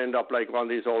didn't want to end up like one of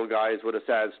these old guys with a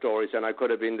sad story saying I could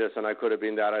have been this and I could have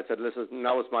been that. I said, listen,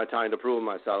 now is my time to prove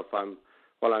myself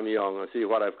while I'm young and see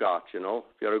what I've got, If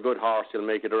you're a good horse, you'll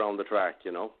make it around the track,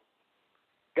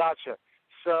 Gotcha.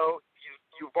 So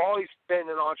you've always been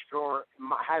an entrepreneur,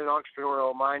 had an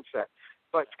entrepreneurial mindset.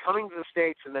 But coming to the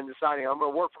States and then deciding I'm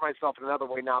going to work for myself in another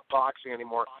way, not boxing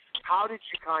anymore, how did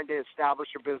you kind of establish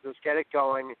your business, get it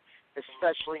going,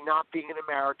 especially not being an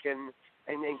American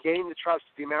and gaining the trust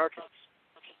of the Americans?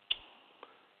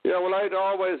 Yeah, well, I'd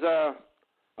always,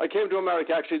 I came to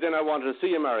America, actually, then I wanted to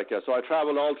see America, so I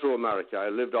traveled all through America. I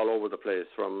lived all over the place,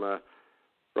 from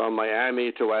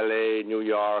Miami to L.A., New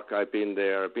York. I've been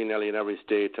there. I've been nearly in every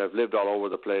state. I've lived all over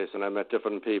the place, and I met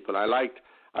different people. I liked,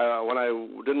 when I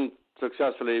didn't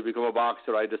successfully become a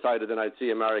boxer, I decided then I'd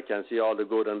see America and see all the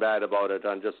good and bad about it,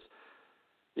 and just,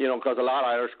 because a lot of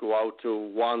Irish go out to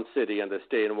one city and they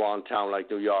stay in one town like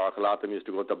New York. A lot of them used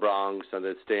to go to the Bronx and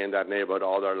they'd stay in that neighborhood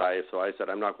all their life. So I said,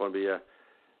 I'm not going to be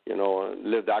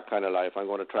live that kind of life. I'm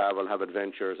going to travel, have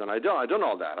adventures. And I done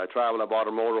all that. I traveled, I bought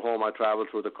a motorhome, I traveled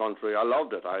through the country. I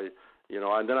loved it.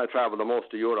 And then I traveled the most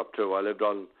to Europe too. I lived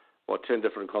on about 10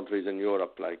 different countries in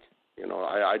Europe.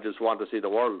 I just wanted to see the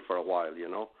world for a while,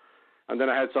 And then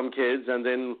I had some kids, and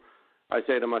then I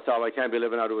say to myself, I can't be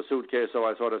living out of a suitcase, so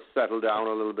I sort of settled down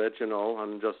a little bit,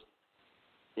 and just,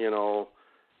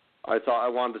 I thought I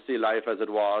wanted to see life as it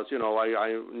was.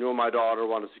 I knew my daughter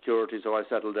wanted security, so I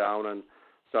settled down and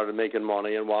started making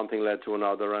money, and one thing led to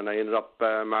another, and I ended up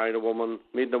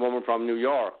meeting a woman from New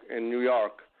York,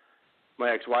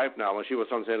 my ex-wife now, and she was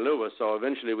from St. Louis, so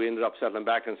eventually we ended up settling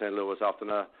back in St. Louis after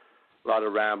a lot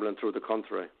of rambling through the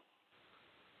country.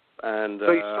 And so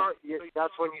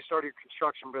that's when you started your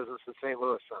construction business in St.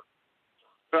 Louis, then?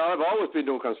 Well, I've always been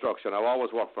doing construction. I've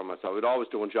always worked for myself. I've always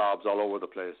doing jobs all over the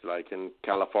place, like in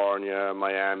California,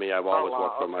 Miami. I've always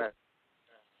worked for myself.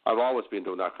 I've always been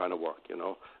doing that kind of work,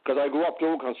 because I grew up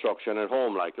doing construction at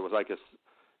home. It was like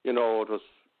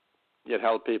you'd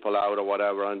help people out or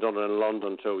whatever. I've done it in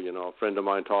London too. A friend of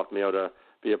mine taught me how to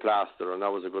be a plasterer, and that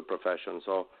was a good profession.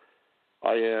 So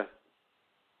I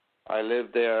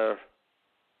lived there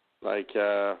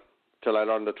till I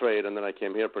learned the trade, and then I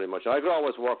came here pretty much. I could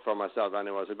always work for myself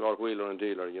anyway. I was a wheeler and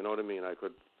dealer, you know what I mean? I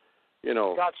could,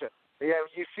 Gotcha. Yeah,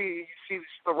 you see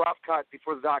the rough cut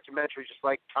before the documentary, just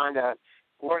kind of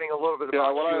learning a little bit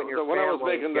about you and your family. When I was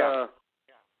making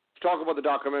talk about the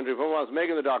documentary, when I was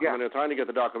making the documentary, trying to get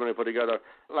the documentary put together,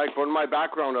 for my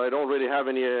background, I don't really have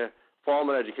any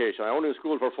formal education. I only in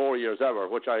school for 4 years ever,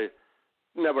 which I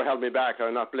never held me back.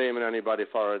 I'm not blaming anybody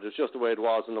for it. It's just the way it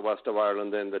was in the west of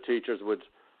Ireland. Then the teachers were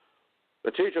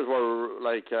it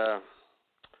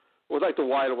was like the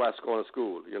Wild West going to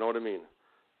school. You know what I mean?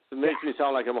 It makes me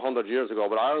sound like I'm 100 years ago,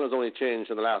 but Ireland has only changed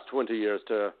in the last 20 years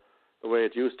to the way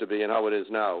it used to be and how it is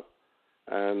now.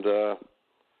 And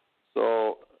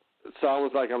so it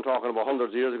sounds like I'm talking about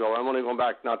hundreds of years ago. I'm only going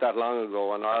back not that long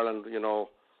ago. And Ireland,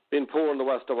 being poor in the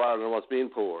west of Ireland was being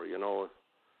poor.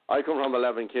 I come from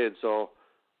 11 kids, so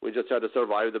We just had to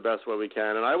survive the best way we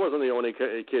can. And I wasn't the only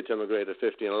kid to immigrate at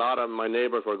 15. A lot of my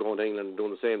neighbors were going to England and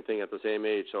doing the same thing at the same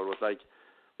age. So it was like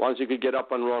once you could get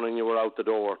up and running, you were out the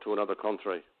door to another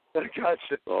country.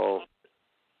 Gotcha. So,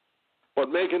 but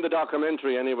making the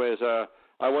documentary anyways,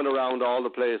 I went around all the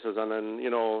places and then, you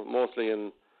know, mostly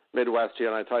in Midwest here,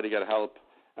 and I tried to get help.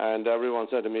 And everyone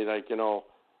said to me, like, you know,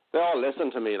 they all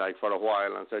listened to me, like, for a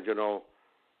while and said, you know,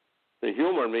 they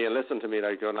humoured me and listened to me,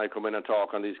 like, when I come in and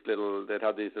talk on they'd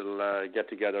have these little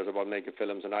get-togethers about making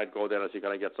films, and I'd go there and see,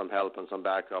 can I get some help and some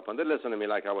backup? And they'd listen to me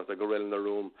like I was the gorilla in the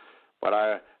room. But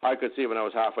I could see when I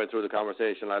was halfway through the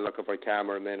conversation, I look up for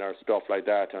cameramen or stuff like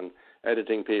that and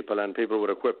editing people and people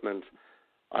with equipment.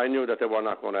 I knew that they were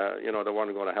not going to, you know, they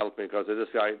weren't going to help me because this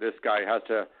guy has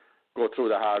to go through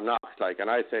the hard knocks, like, and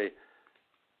I say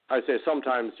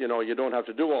sometimes, you know, you don't have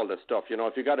to do all this stuff. You know,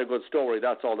 if you got a good story,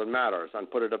 that's all that matters. And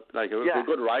put it up, like, a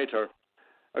good writer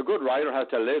has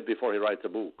to live before he writes a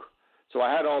book. So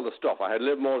I had all the stuff. I had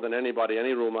lived more than anybody,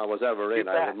 any room I was ever in.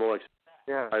 I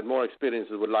had more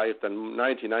experiences with life than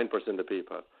 99% of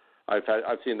people. I've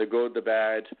seen the good, the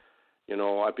bad. You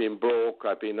know, I've been broke,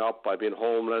 I've been up, I've been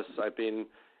homeless, I've been,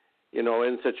 you know,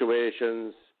 in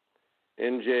situations,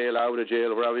 in jail, out of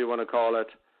jail, whatever you want to call it.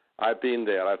 I've been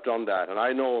there, I've done that, and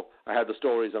I know I had the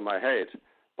stories in my head.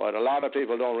 But a lot of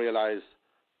people don't realize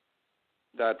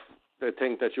that they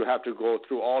think that you have to go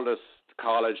through all this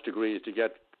college degrees to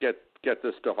get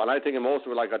this stuff. And I think most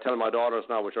of it, like I tell my daughters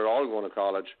now, which are all going to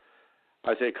college,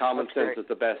 I say common sense is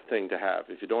the best thing to have.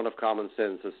 If you don't have common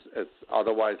sense, it's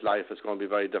otherwise life is going to be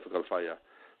very difficult for you.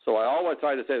 So I always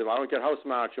try to say to them, I don't care how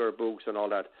smart your books and all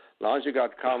that, as long as you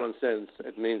got common sense,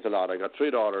 it means a lot. I got 3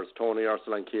 daughters, Tony,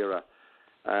 Ursula, and Kira.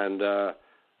 And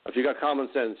if you got common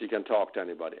sense, you can talk to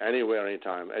anybody, anywhere,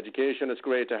 anytime. Education is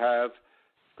great to have.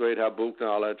 It's great to have book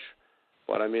knowledge.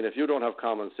 But, I mean, if you don't have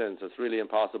common sense, it's really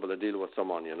impossible to deal with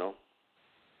someone, you know.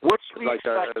 What should we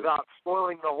expect about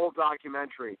spoiling the whole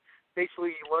documentary?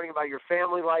 Basically, learning about your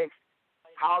family life,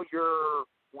 how you're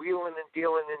wheeling and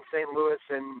dealing in St. Louis,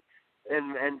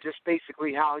 and just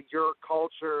basically how your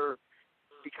culture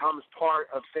becomes part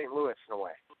of St. Louis in a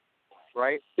way,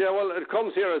 right? Yeah, well, it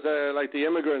comes here as like the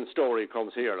immigrant story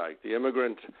comes here, like the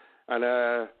immigrant,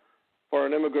 and for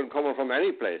an immigrant coming from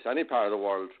any place, any part of the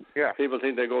world, people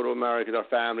think they go to America, their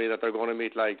family, that they're going to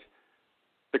meet like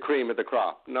the cream of the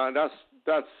crop. Now,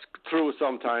 that's true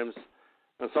sometimes.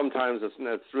 And sometimes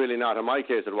it's really not. In my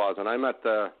case, it was. And I met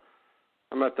the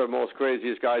most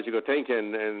craziest guys you could think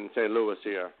in St. Louis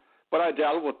here. But I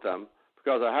dealt with them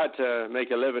because I had to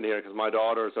make a living here because my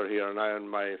daughters are here and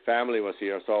my family was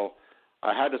here. So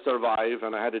I had to survive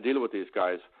and I had to deal with these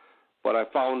guys. But I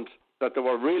found that they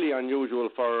were really unusual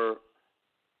for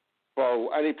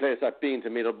any place I've been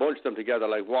to me to bunch them together.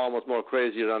 Like one was more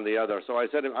crazier than the other. So I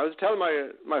was telling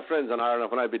my friends in Ireland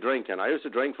when I'd be drinking. I used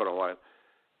to drink for a while.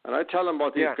 And I tell them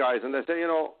about these guys, and they say, you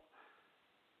know,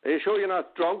 are you sure you're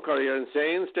not drunk or are you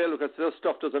insane still? Because this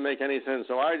stuff doesn't make any sense.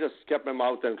 So I just kept my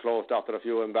mouth then closed after a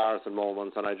few embarrassing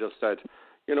moments, and I just said,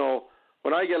 you know,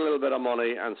 when I get a little bit of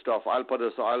money and stuff,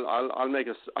 I'll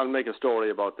make a story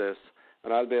about this,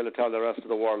 and I'll be able to tell the rest of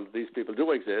the world these people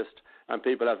do exist, and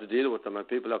people have to deal with them, and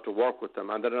people have to work with them,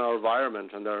 and they're in our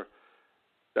environment, and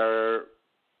they're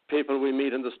people we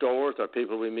meet in the stores, they're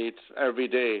people we meet every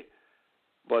day,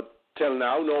 but till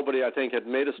now, nobody, I think, had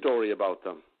made a story about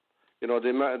them. You know,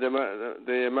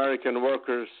 the American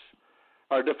workers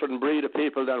are a different breed of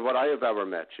people than what I have ever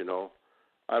met, you know.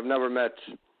 I've never met,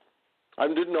 I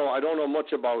don't know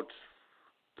much about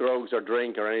drugs or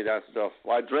drink or any of that stuff.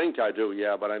 Well, I drink, I do,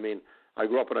 yeah, but I mean, I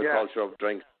grew up in a culture of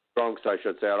drunks, I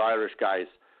should say, or Irish guys.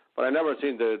 But I never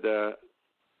seen the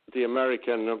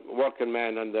American working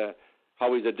man and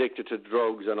how he's addicted to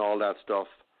drugs and all that stuff.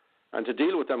 And to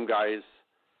deal with them guys,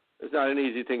 it's not an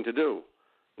easy thing to do.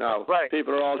 Now,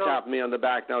 people are all tapping me on the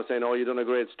back now saying, oh, you've done a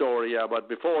great story, yeah, but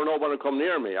before no one would come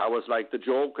near me. I was like the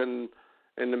joke in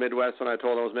the Midwest when I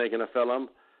told them I was making a film,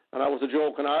 and I was a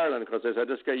joke in Ireland because they said,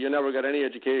 this guy, you never get any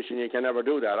education, you can never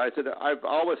do that. I said, I've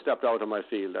always stepped out of my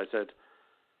field. I said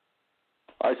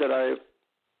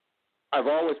I've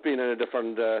always been in a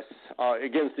different,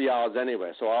 against the odds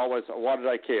anyway, so what did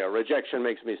I care? Rejection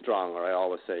makes me stronger, I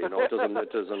always say. You know, it doesn't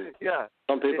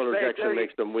some people, rejection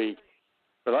makes them weak.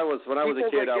 But when I was a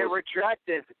kid, get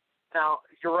rejected. Now,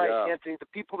 you're right, Anthony, the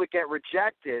people that get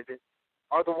rejected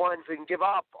are the ones that can give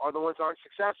up, are the ones that aren't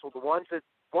successful. The ones that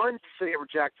get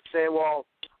rejected say, well,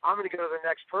 I'm going to go to the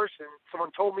next person. Someone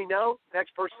told me no, the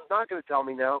next person's not going to tell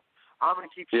me no. I'm going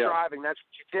to keep striving. That's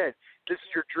what you did. This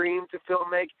is your dream to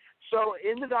filmmake. So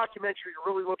in the documentary, you're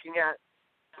really looking at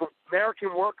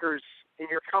American workers in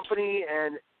your company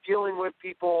and dealing with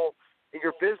people in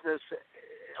your business.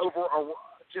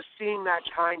 just seeing that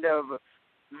kind of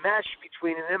mesh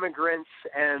between immigrants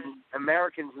and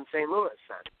Americans in St. Louis,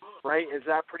 then, right? Is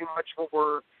that pretty much what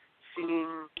we're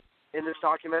seeing in this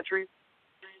documentary?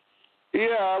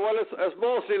 Yeah, well, it's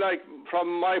mostly like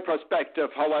from my perspective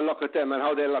how I look at them and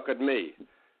how they look at me.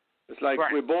 It's like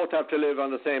we both have to live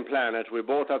on the same planet. We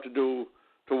both have to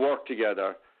work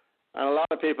together. And a lot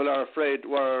of people are afraid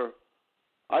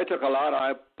I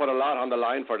put a lot on the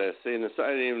line for this.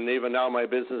 Even now my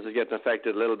business is getting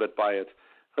affected a little bit by it.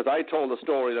 Because I told a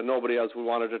story that nobody else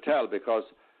wanted to tell because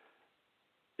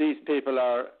these people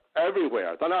are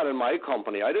everywhere. They're not in my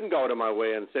company. I didn't go out of my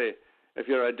way and say, if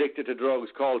you're addicted to drugs,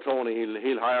 call Tony,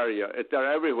 he'll hire you.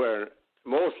 They're everywhere.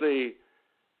 Mostly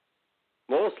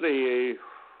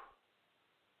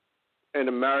in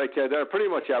America, they're pretty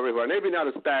much everywhere. Maybe not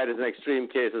as bad as in extreme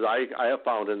cases I have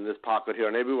found in this pocket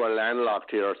here. Maybe we're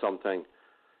landlocked here or something.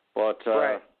 But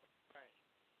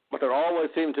but there always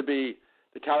seem to be,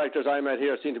 the characters I met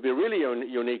here seem to be really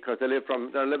unique because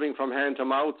they're living from hand to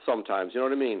mouth sometimes. You know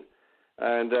what I mean?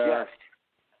 And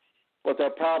but the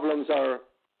problems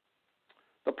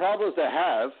they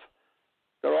have,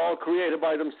 they're all created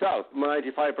by themselves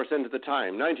 95% of the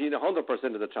time,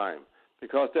 100% of the time,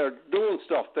 because they're doing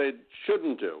stuff they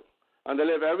shouldn't do, and they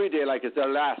live every day like it's their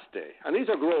last day. And these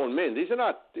are grown men. These are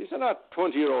not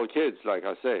 20-year-old kids, like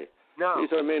I say. No.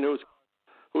 These are men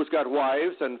who's got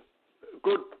wives and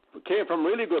came from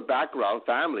really good background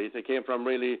families. They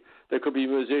could be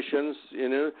musicians, you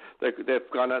know.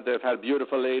 They've had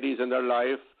beautiful ladies in their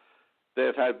life.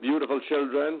 They've had beautiful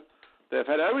children. They've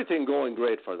had everything going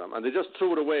great for them, and they just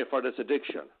threw it away for this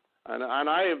addiction. And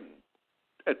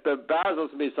it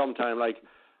baffles me sometimes, like,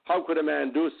 how could a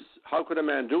man do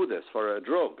this for a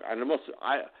drug? And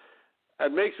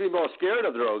it makes me more scared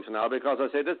of drugs now, because I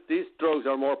say these drugs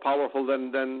are more powerful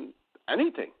than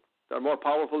anything. They're more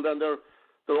powerful than their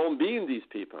own being, these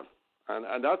people,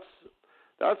 and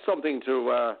that's something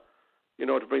to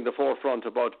to bring the forefront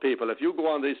about people. If you go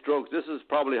on these drugs, this is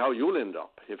probably how you'll end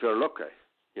up if you're lucky,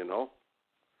 you know.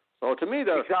 So to me,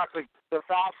 exactly, the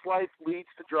fast life leads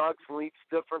to drugs and leads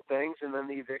to different things, and then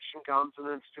the addiction comes, and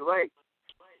then it's too late.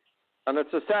 And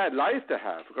it's a sad life to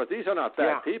have, because these are not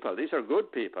bad people. These are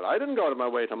good people. I didn't go out of my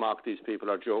way to mock these people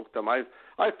or joke them. I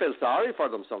feel sorry for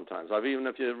them sometimes. If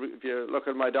you look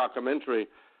at my documentary,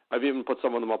 I've even put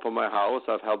some of them up in my house.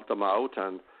 I've helped them out,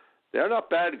 and they're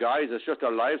not bad guys. It's just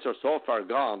their lives are so far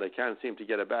gone they can't seem to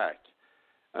get it back.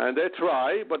 And they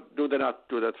try, but do they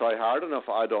try hard enough?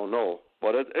 I don't know.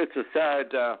 But it's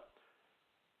sad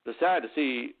to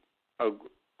see a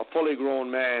fully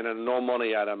grown man and no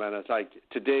money at him, and it's like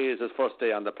today is his first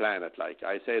day on the planet. Like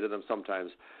I say to them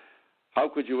sometimes, how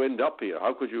could you end up here?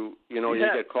 How could you you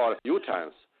get caught a few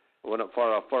times for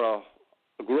a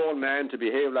grown man to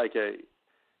behave like a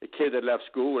kid that left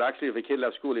school. Actually, if a kid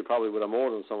left school, he probably would have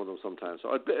more than some of them sometimes.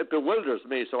 So it bewilders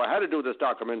me. So I had to do this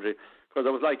documentary because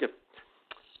I was like, if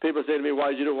people say to me,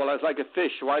 "Why did you do it?" Well, it's like a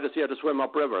fish. Why does he have to swim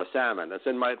upriver? A salmon.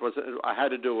 I had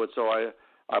to do it, so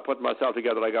I put myself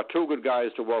together. I got two good guys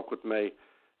to work with me,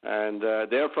 and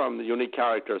they're from the unique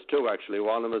characters too. Actually,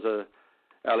 one of them is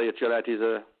Elliot Gillette.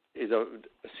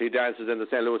 He dances in the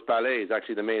St. Louis Ballet. He's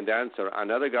actually the main dancer.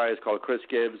 Another guy is called Chris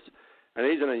Gibbs, and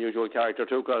he's an unusual character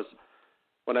too, because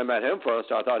when I met him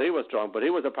first, I thought he was drunk, but he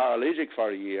was a paralytic for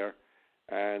a year,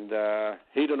 and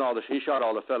he shot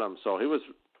all the films. So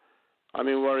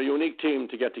we're a unique team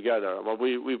to get together. Well,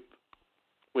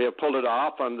 we have pulled it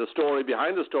off, and the story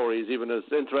behind the story is even as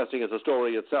interesting as the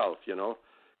story itself, you know.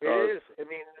 It is. I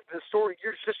mean, the story,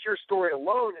 your story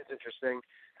alone is interesting.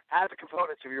 Add the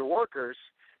components of your workers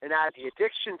and add the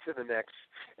addiction to the mix,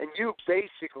 and you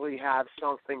basically have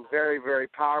something very, very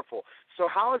powerful. So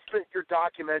how has your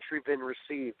documentary been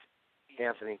received,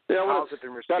 Anthony? Yeah, well, how has it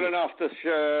been received? Selling off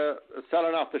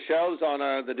the shelves on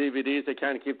the DVDs. They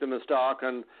can't keep them in stock,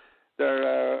 and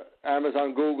their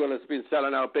Amazon, Google has been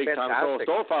selling out big time.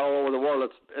 So far all over the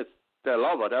world, they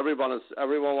love it. Everyone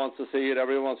wants to see it.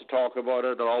 Everyone wants to talk about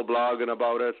it. They're all blogging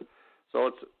about it.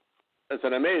 So it's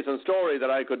an amazing story that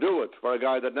I could do it for a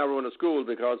guy that never went to school,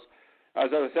 because, as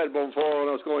I said before, when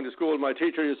I was going to school, my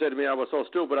teacher used to say to me I was so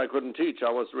stupid I couldn't teach. I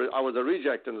was a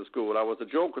reject in the school. I was a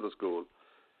joke in the school,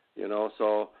 you know.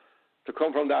 So to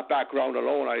come from that background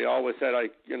alone, I always said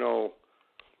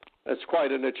it's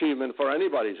quite an achievement for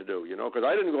anybody to do, you know, because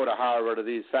I didn't go to Harvard or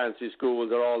these fancy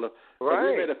schools or all the.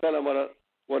 Right. We made a film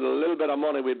with a little bit of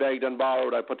money we begged and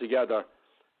borrowed. I put together.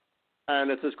 And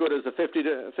it's as good as a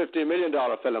 $50 million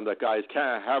film that guys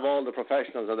can't have all the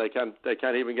professionals, and they can't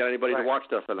even get anybody to watch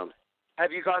their films.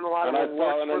 Have you gotten a lot of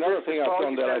awards? And another thing I've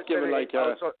done there, I've given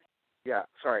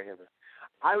sorry, Heather.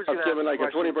 I've given like a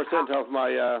 20% of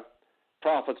my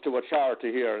profits to a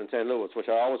charity here in St. Louis, which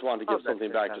I always want to give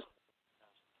something back to.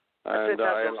 And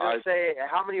I was going to say,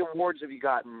 how many awards have you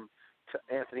gotten,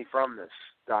 Anthony, from this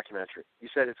documentary? You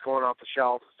said it's going off the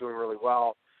shelf, it's doing really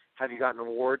well. Have you gotten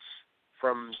awards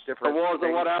from different awards things?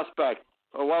 in what aspect?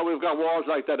 Well, we've got awards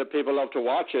like that people love to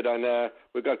watch it, and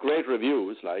we've got great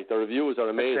reviews. Like, the reviews are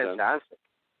amazing. That's fantastic.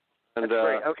 And That's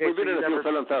great. Okay, we've been in a few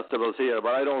film festivals here,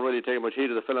 but I don't really take much heed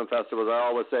of the film festivals. I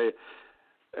always say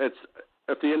it's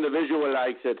if the individual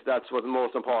likes it, that's what's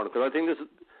most important. Because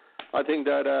I think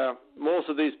that most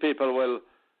of these people will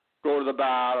go to the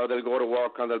bar or they'll go to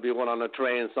work and there'll be one on a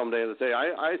train someday and they'll say,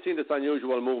 I've seen this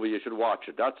unusual movie, you should watch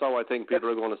it. That's how I think people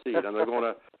are going to see it, and they're going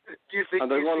to they're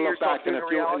going to look back in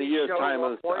a year's time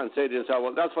and say to themselves,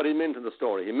 well, that's what he meant in the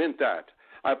story. He meant that.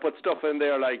 I put stuff in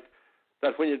there like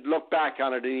that when you look back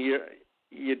on it in a year,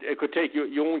 it could take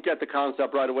you won't get the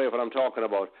concept right away of what I'm talking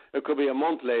about. It could be a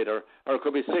month later, or it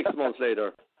could be 6 months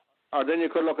later. Or then you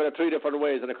could look at it 3 different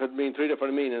ways, and it could mean 3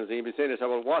 different meanings, and you'd be saying to yourself,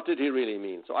 well, what did he really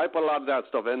mean? So I put a lot of that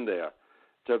stuff in there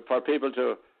for people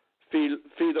to feed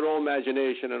their own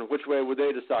imagination, and which way would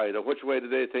they decide, or which way do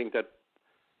they think that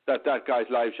guy's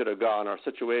life should have gone, or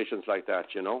situations like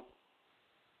that, you know?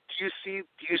 Do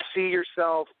you see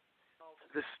yourself,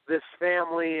 this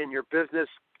family and your business,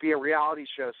 be a reality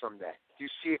show someday? Do you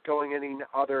see it going any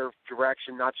other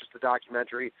direction, not just the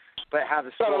documentary, but have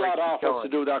a story? I've got a lot of offers to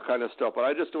do that kind of stuff, but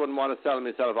I just wouldn't want to sell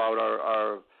myself out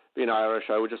or being Irish.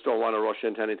 I just don't want to rush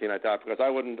into anything like that, because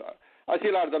I see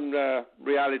a lot of them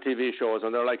reality TV shows,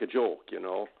 and they're like a joke, you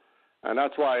know. And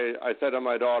that's why I said to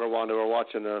my daughter one day, we were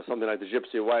watching something like the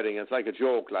Gypsy Wedding. It's like a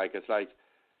joke. It's like,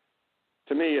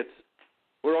 to me,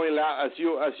 we're only as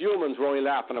humans, we're only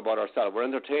laughing about ourselves. We're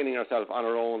entertaining ourselves on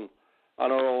our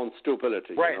own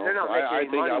stupidity. Right. You know? I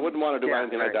think money. I wouldn't want to do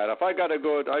anything like that. If I got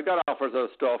offers of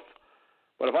stuff,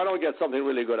 but if I don't get something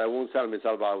really good, I won't sell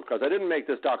myself out, because I didn't make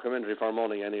this documentary for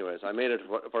money anyways. I made it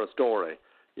for a story,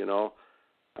 you know.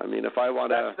 I mean, if I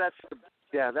want to...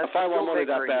 if I want money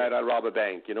that bad, I'll rob a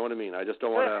bank. You know what I mean? I just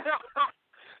don't want to.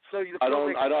 So I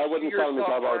wouldn't sell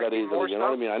myself out that easily. You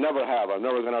know what I mean? I never have. I've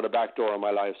never gone out a back door in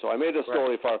my life. So I made a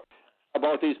story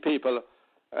about these people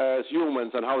as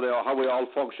humans and how we all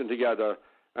function together,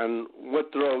 and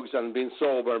with drugs and being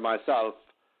sober myself.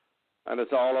 And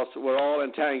it's all us. We're all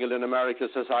entangled in American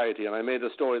society. And I made a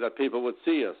story that people would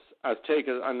see us as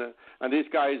takers. And these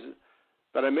guys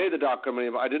that I made the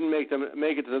documentary, I didn't make them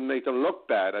look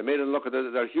bad. I made them look at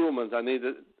they're humans.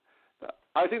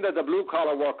 I think that the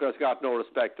blue-collar worker has got no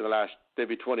respect in the last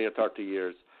maybe 20 or 30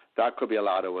 years. That could be a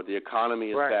lot of it. The economy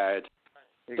is bad.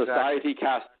 Exactly. Society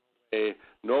casts away.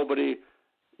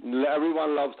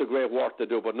 Everyone loves the great work they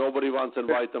do, but nobody wants to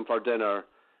invite them for dinner.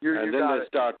 And then they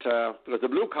start, because the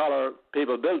blue-collar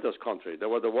people built this country. They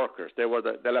were the workers. They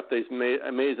left these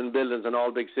amazing buildings in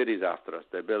all big cities after us.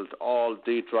 They built all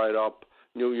Detroit up,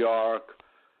 New York.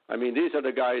 I mean, these are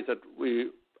the guys that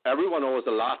everyone owes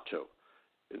a lot to.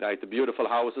 Like the beautiful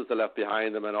houses they left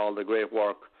behind them and all the great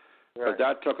work. But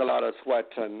that took a lot of sweat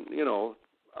and, you know,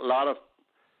 a lot of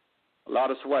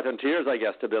sweat and tears, I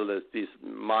guess, to build these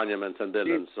monuments and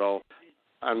buildings.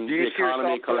 And the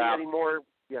economy collapsed.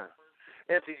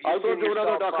 Anthony, I'll go do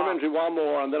another documentary, one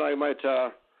more, and then I might,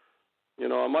 I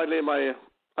might leave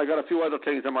I got a few other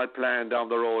things I might plan down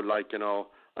the road, like, you know,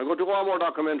 I'm going to do one more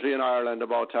documentary in Ireland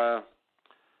about,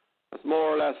 it's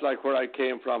more or less like where I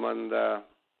came from, and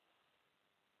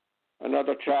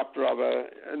another chapter of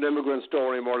an immigrant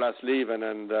story, more or less leaving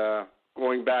and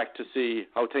going back to see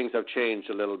how things have changed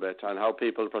a little bit, and how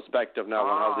people's perspective now, and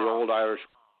how the old Irish,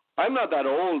 I'm not that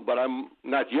old, but I'm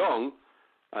not young.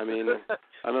 I mean,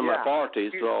 I'm in my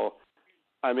 40s, so,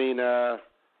 I mean, I'm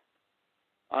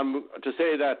to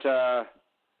say that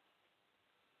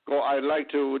I'd like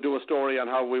to do a story on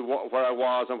where I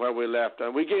was and where we left.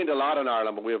 And we gained a lot in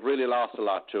Ireland, but we have really lost a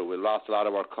lot too. We lost a lot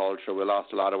of our culture. We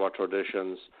lost a lot of our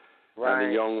traditions.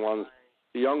 And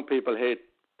the young people hate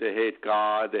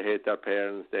God, they hate their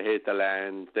parents, they hate the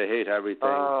land, they hate everything.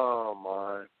 Oh,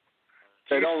 my.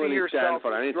 They don't really stand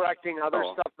for anything. Directing other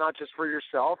stuff, not just for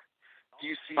yourself? Do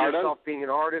you see yourself being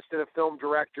an artist and a film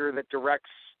director that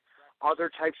directs other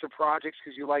types of projects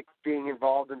because you like being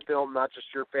involved in film, not just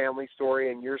your family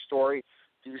story and your story?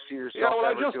 Do you see yourself? Yeah, well,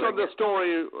 I just done the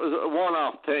story as a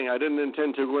one-off thing. I didn't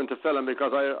intend to go into film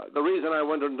because the reason I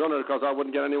went and done it because I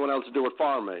wouldn't get anyone else to do it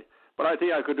for me. But I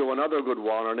think I could do another good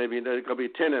one, or maybe there could be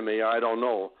 10 of me. I don't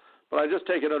know. But I just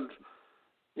take it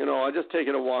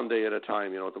one day at a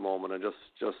time, at the moment, and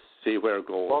just see where it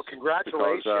goes. Well,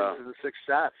 congratulations to the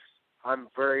success. I'm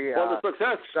very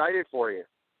excited for you.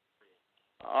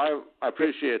 I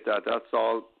appreciate that. That's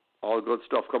all good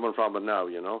stuff coming from it now,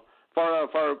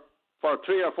 For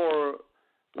 3 or 4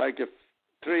 Like if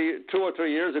 2 or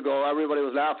 3 years ago, everybody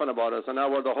was laughing about us, and now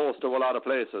we're the host of a lot of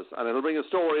places. And it'll bring a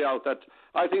story out that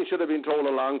I think should have been told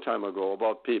a long time ago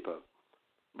about people,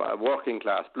 by working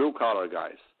class, blue-collar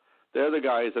guys. They're the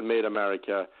guys that made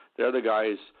America. They're the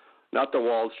guys, not the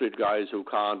Wall Street guys who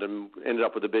conned and ended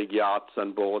up with the big yachts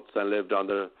and boats and lived on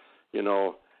the,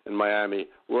 in Miami.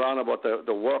 We're on about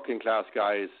the working class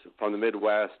guys from the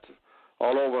Midwest,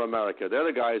 all over America. They're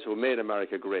the guys who made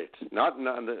America great.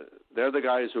 They're the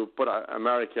guys who put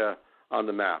America on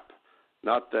the map.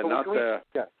 Yeah,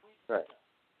 right.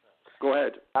 Go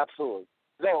ahead. Absolutely.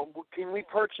 No, can we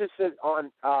purchase it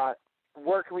on?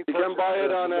 Where can we? You can buy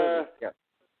it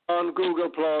on Google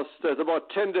Plus. There's about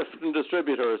 10 different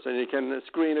distributors, and you can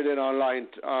screen it in online.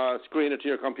 Screen it to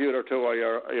your computer too, or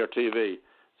your TV.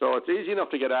 So it's easy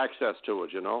enough to get access to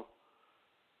it.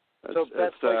 So best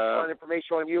place to find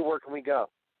information on you, where can we go?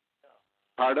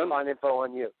 Pardon? Find info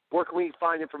on you. Where can we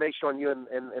find information on you in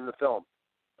the film?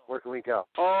 Where can we go?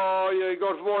 Oh, yeah,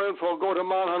 go for more info. Go to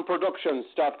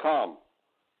manhuntproductions.com.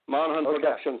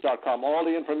 manhuntproductions.com. All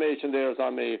the information there is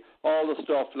on me. All the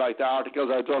stuff, like the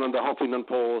articles I've done in the Huffington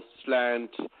Post,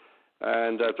 Slant,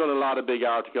 and I've done a lot of big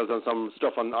articles on some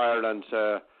stuff on Ireland,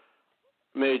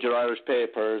 major Irish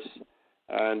papers,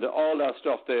 and all that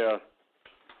stuff there.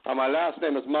 And my last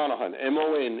name is Monaghan,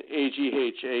 Monaghan.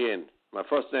 My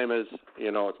first name is,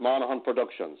 it's Monaghan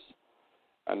Productions.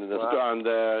 And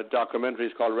the documentary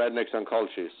is called Rednecks and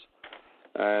Culchies.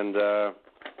 And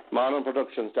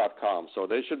MonaghanProductions.com. So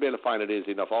they should be able to find it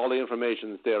easy enough. All the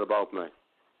information is there about me.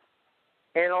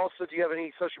 And also, do you have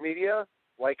any social media?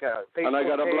 Like a Facebook page? And I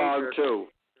got a blog, too.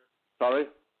 Sorry?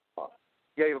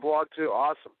 Yeah, you have a blog, too.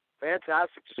 Awesome.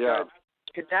 Fantastic. Just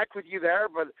connect with you there.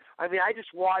 But, I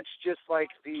just watched just the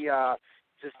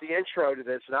intro to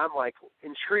this, and I'm,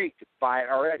 intrigued by it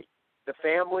already. The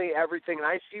family, everything, and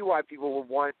I see why people would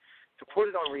want to put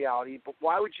it on reality, but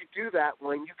why would you do that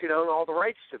when you can own all the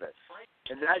rights to this?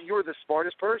 And that you're the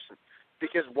smartest person.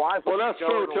 Because why would that's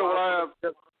true,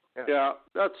 too. Yeah,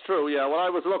 that's true, yeah. Well, I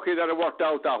was lucky that it worked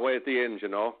out that way at the end,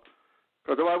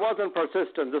 Because if I wasn't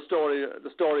persistent, the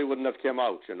story wouldn't have come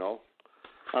out, And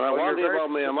one thing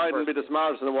about me, I mightn't be the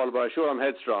smartest in the world, but I'm sure I'm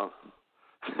headstrong.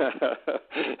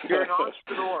 You're an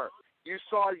entrepreneur. You're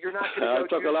not going to go I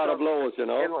took a lot of blows,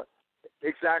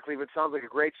 Exactly, but it sounds like a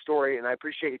great story, and I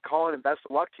appreciate you calling, and best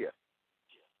of luck to you.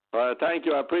 Thank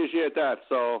you. I appreciate that.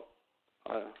 So,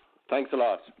 thanks a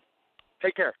lot.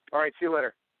 Take care. All right, see you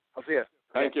later. I'll see you.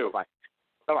 Thank you. Bye.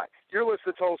 Bye-bye. You're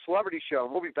listening to Total Celebrity Show,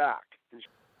 and we'll be back.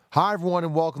 Hi, everyone,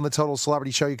 and welcome to the Total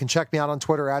Celebrity Show. You can check me out on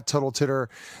Twitter at Total Tutor,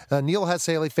 Neil Hess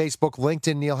Haley, Facebook,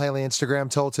 LinkedIn, Neil Haley, Instagram,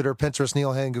 Total Tutor, Pinterest,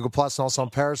 Neil Haley, and Google+, and also on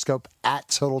Periscope at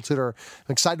Total Tutor.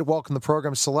 I'm excited to welcome the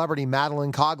program celebrity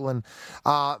Madeline Coughlin.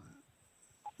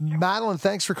 Madeline,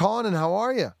 thanks for calling, and how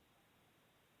are you?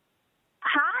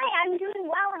 Hi, I'm doing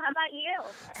well. How about you?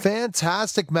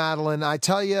 Fantastic, Madeline. I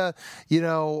tell you,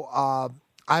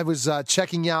 I was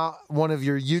checking out one of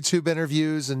your YouTube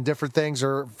interviews and different things,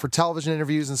 or for television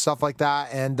interviews and stuff like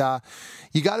that, and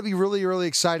you got to be really, really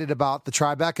excited about the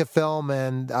Tribeca film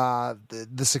and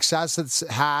the success it's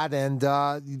had and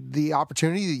the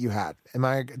opportunity that you had.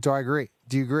 Do I agree?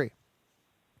 Do you agree?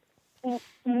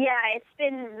 Yeah, it's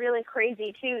been really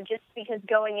crazy too. Just because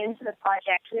going into the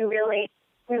project, we really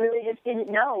just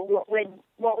didn't know what would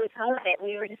come of it.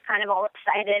 We were just kind of all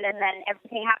excited, and then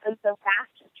everything happened so fast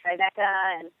with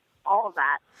Tribeca and all of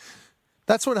that.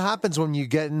 That's what happens when you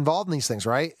get involved in these things,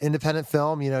 right? Independent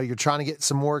film, you're trying to get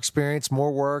some more experience,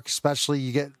 more work, especially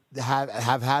you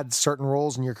have had certain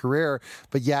roles in your career,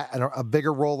 but yet a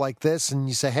bigger role like this, and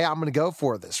you say, hey, I'm going to go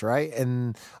for this, right?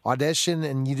 And audition,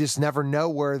 and you just never know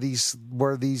where these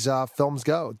films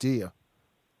go, do you?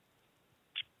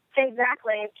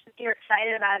 Exactly. It's just, you're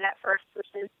excited about it at first, which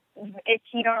is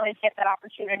you don't always get that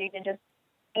opportunity to just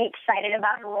be excited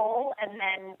about a role and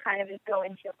then kind of just go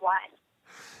into it blind.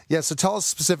 Yeah, so tell us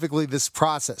specifically this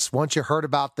process. Once you heard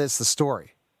about the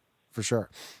story, for sure.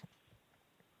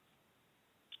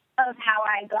 Of how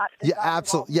I got this. Yeah,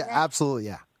 absolutely. Yeah, absolutely.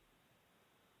 Yeah.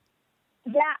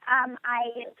 Yeah.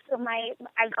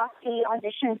 I got the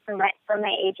audition from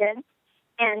my agent,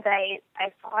 and I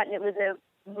thought it was a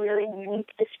really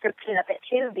unique description of it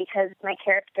too, because my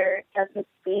character doesn't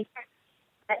speak.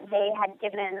 That they had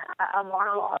given a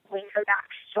monologue with her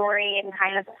backstory and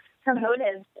kind of her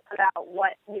motives about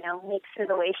what makes her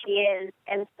the way she is,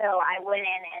 and so I went in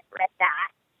and read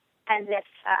that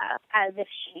as if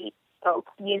she spoke,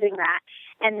 using that,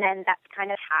 and then that's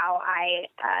kind of how I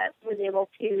was able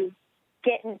to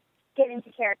get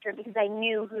into character, because I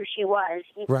knew who she was,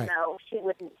 even though she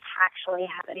wouldn't actually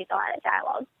have any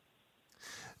dialogue.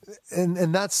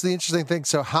 And that's the interesting thing.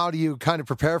 So how do you kind of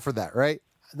prepare for that, right?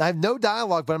 I have no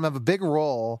dialogue, but I'm going to have a big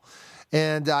role.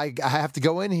 And I have to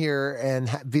go in here and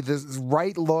be the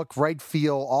right look, right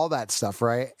feel, all that stuff,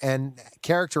 right? And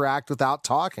character act without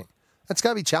talking. That's got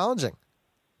to be challenging.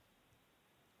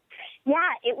 Yeah,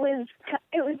 it was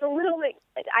a little bit.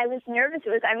 I was nervous. It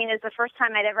was the first time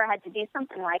I'd ever had to do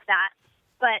something like that.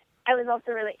 But I was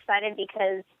also really excited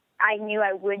because I knew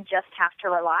I would just have to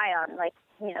rely on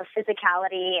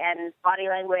physicality and body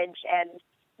language and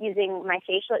using my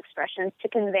facial expressions to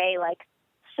convey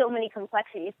so many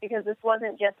complexities, because this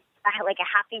wasn't just like a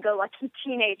happy-go-lucky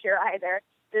teenager either.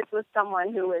 This was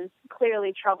someone who was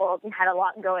clearly troubled and had a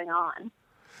lot going on.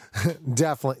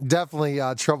 Definitely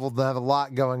troubled to have a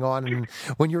lot going on. And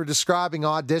when you were describing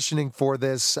auditioning for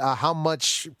this, how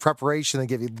much preparation they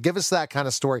give you? Give us that kind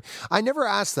of story. I never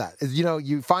asked that.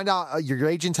 You find out your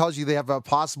agent tells you they have a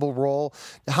possible role.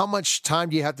 How much time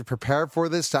do you have to prepare for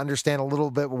this to understand a little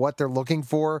bit what they're looking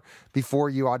for before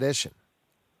you audition?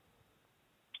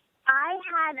 I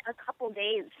had a couple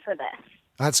days for this.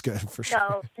 That's good, for sure.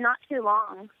 So not too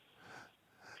long.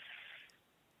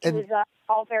 It was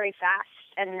all very fast,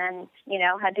 and then,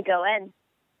 had to go in.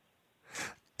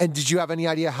 And did you have any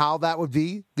idea how that would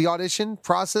be, the audition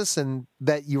process, and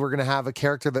that you were going to have a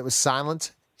character that was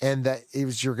silent and that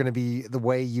you're going to be the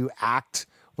way you act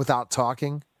without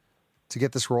talking to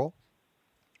get this role?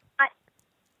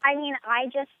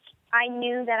 I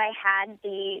knew that I had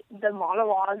the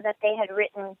monologue that they had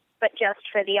written, but just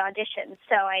for the audition.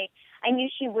 So I knew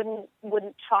she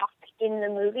wouldn't talk in the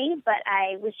movie, but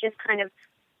I was just kind of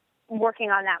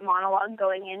working on that monologue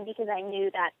going in, because I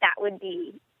knew that would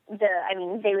be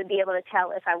they would be able to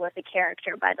tell if I was a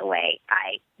character by the way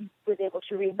I was able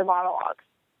to read the monologue.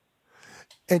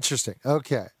 Interesting.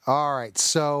 Okay. All right.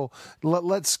 So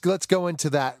let's go into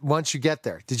that once you get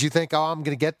there. Did you think, I'm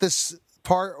going to get this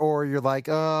part, or you're like,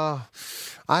 I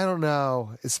don't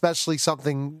know, especially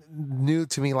something new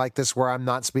to me like this where I'm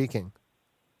not speaking?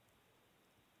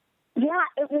 Yeah,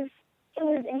 it was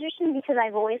interesting because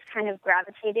I've always kind of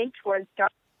gravitated towards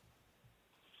dark.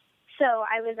 So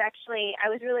I was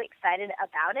really excited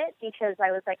about it, because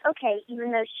I was like, okay,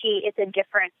 even though it's a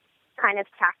different kind of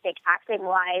tactic acting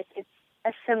wise, it's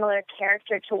a similar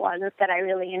character to ones that I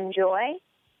really enjoy.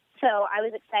 So I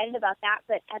was excited about that,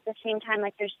 but at the same time,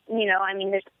 there's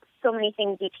so many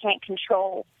things you can't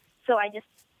control. So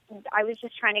I was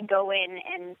just trying to go in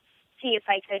and see if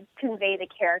I could convey the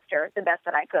character the best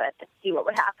that I could and see what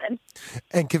would happen.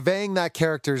 And conveying that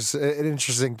character's an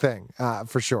interesting thing,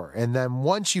 for sure. And then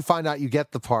once you find out you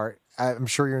get the part, I'm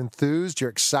sure you're enthused, you're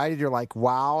excited, you're like,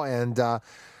 wow. And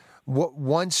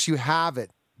once you have it,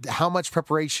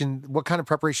 what kind of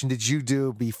preparation did you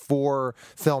do before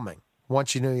filming?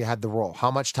 Once you knew you had the role,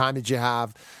 how much time did you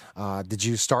have? Did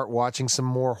you start watching some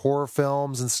more horror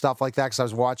films and stuff like that? Because I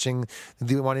was watching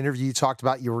the one interview you talked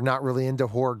about, you were not really into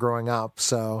horror growing up.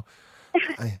 So,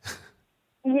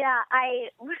 yeah, I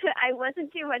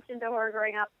wasn't too much into horror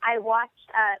growing up. I watched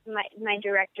my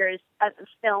director's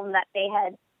film that they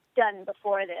had done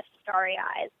before this, Starry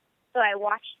Eyes. So I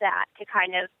watched that to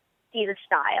kind of see the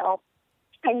style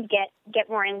and get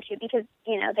more into, because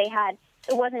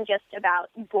it wasn't just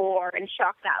about gore and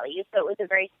shock value, so it was a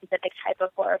very specific type of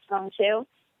horror film too.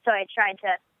 So I tried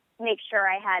to make sure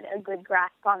I had a good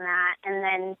grasp on that, and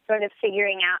then sort of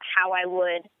figuring out how I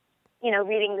would,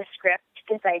 reading the script,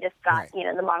 because I just got,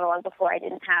 the monologue before. I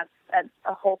didn't have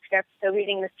a whole script, so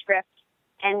reading the script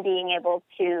and being able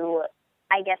to,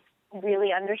 I guess,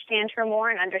 really understand her more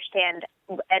and understand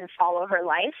and follow her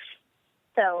life.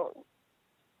 So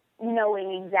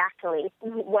knowing exactly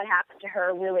what happened to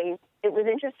her, really, it was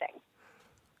interesting.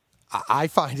 I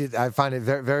find it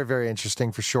very, very, very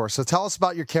interesting for sure. So tell us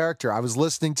about your character. I was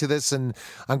listening to this and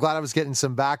I'm glad I was getting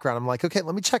some background. I'm like, okay,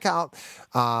 let me check out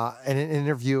an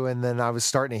interview. And then I was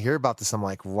starting to hear about this. I'm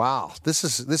like, wow, this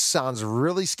sounds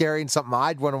really scary and something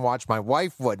I'd want to watch. My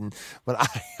wife wouldn't, but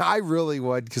I really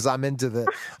would, because I'm into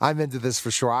this for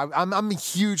sure. I'm a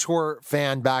huge horror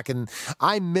fan back, and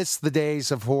I miss the days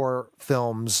of horror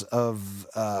films of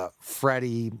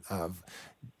Freddy, of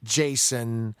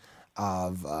Jason,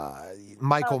 of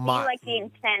Michael Myers. Like the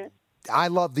intense. I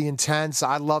love the intense.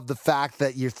 I love the fact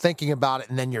that you're thinking about it,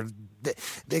 and then you're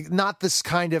not this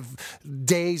kind of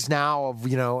days now of,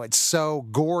 it's so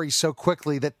gory so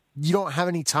quickly that you don't have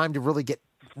any time to really get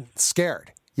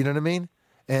scared. You know what I mean?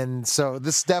 And so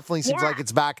this definitely seems like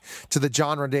it's back to the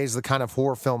genre days, the kind of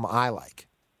horror film I like.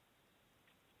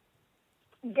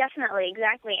 Definitely,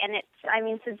 exactly. And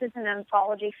since it's an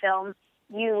anthology film,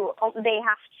 they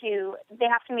have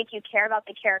to make you care about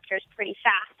the characters pretty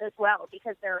fast as well,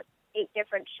 because they're 8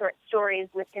 different short stories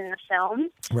within the film.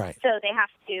 Right. So they have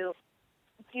to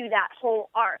do that whole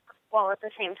arc while at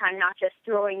the same time not just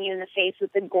throwing you in the face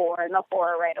with the gore and the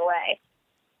horror right away.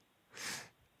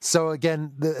 So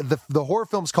again, the horror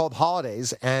film's called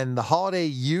Holidays, and the holiday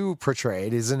you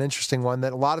portrayed is an interesting one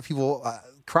that a lot of people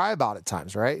cry about at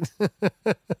times, right?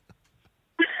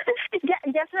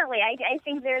 Definitely. I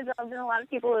think there's been a lot of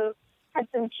people who had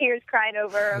some tears cried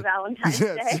over Valentine's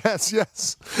Day.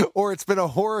 Yes. Or it's been a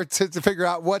horror to figure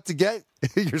out what to get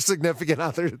your significant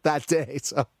other that day.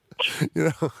 So,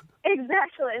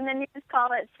 Exactly. And then you just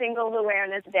call it Singles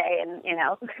Awareness Day and,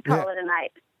 call it a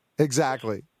night.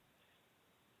 Exactly.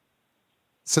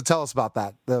 So tell us about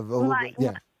that.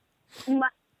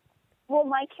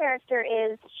 My character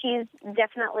is, she's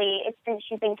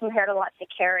been compared a lot to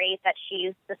Carrie, that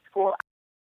she's the school.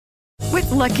 With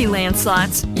Lucky Land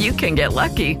Slots, you can get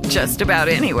lucky just about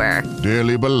anywhere.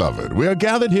 Dearly beloved, we are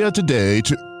gathered here today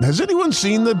to... Has anyone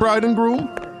seen the bride and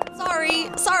groom?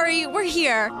 Sorry, we're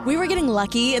here. We were getting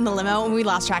lucky in the limo and we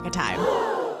lost track of time.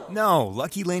 No,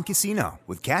 Lucky Land Casino,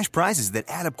 with cash prizes that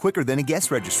add up quicker than a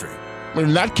guest registry.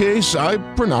 In that case, I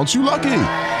pronounce you lucky.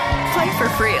 Play for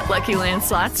free at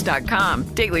LuckyLandSlots.com.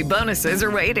 Daily bonuses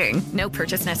are waiting. No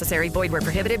purchase necessary. Void where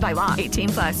prohibited by law.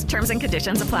 18+. Terms and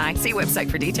conditions apply. See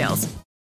website for details.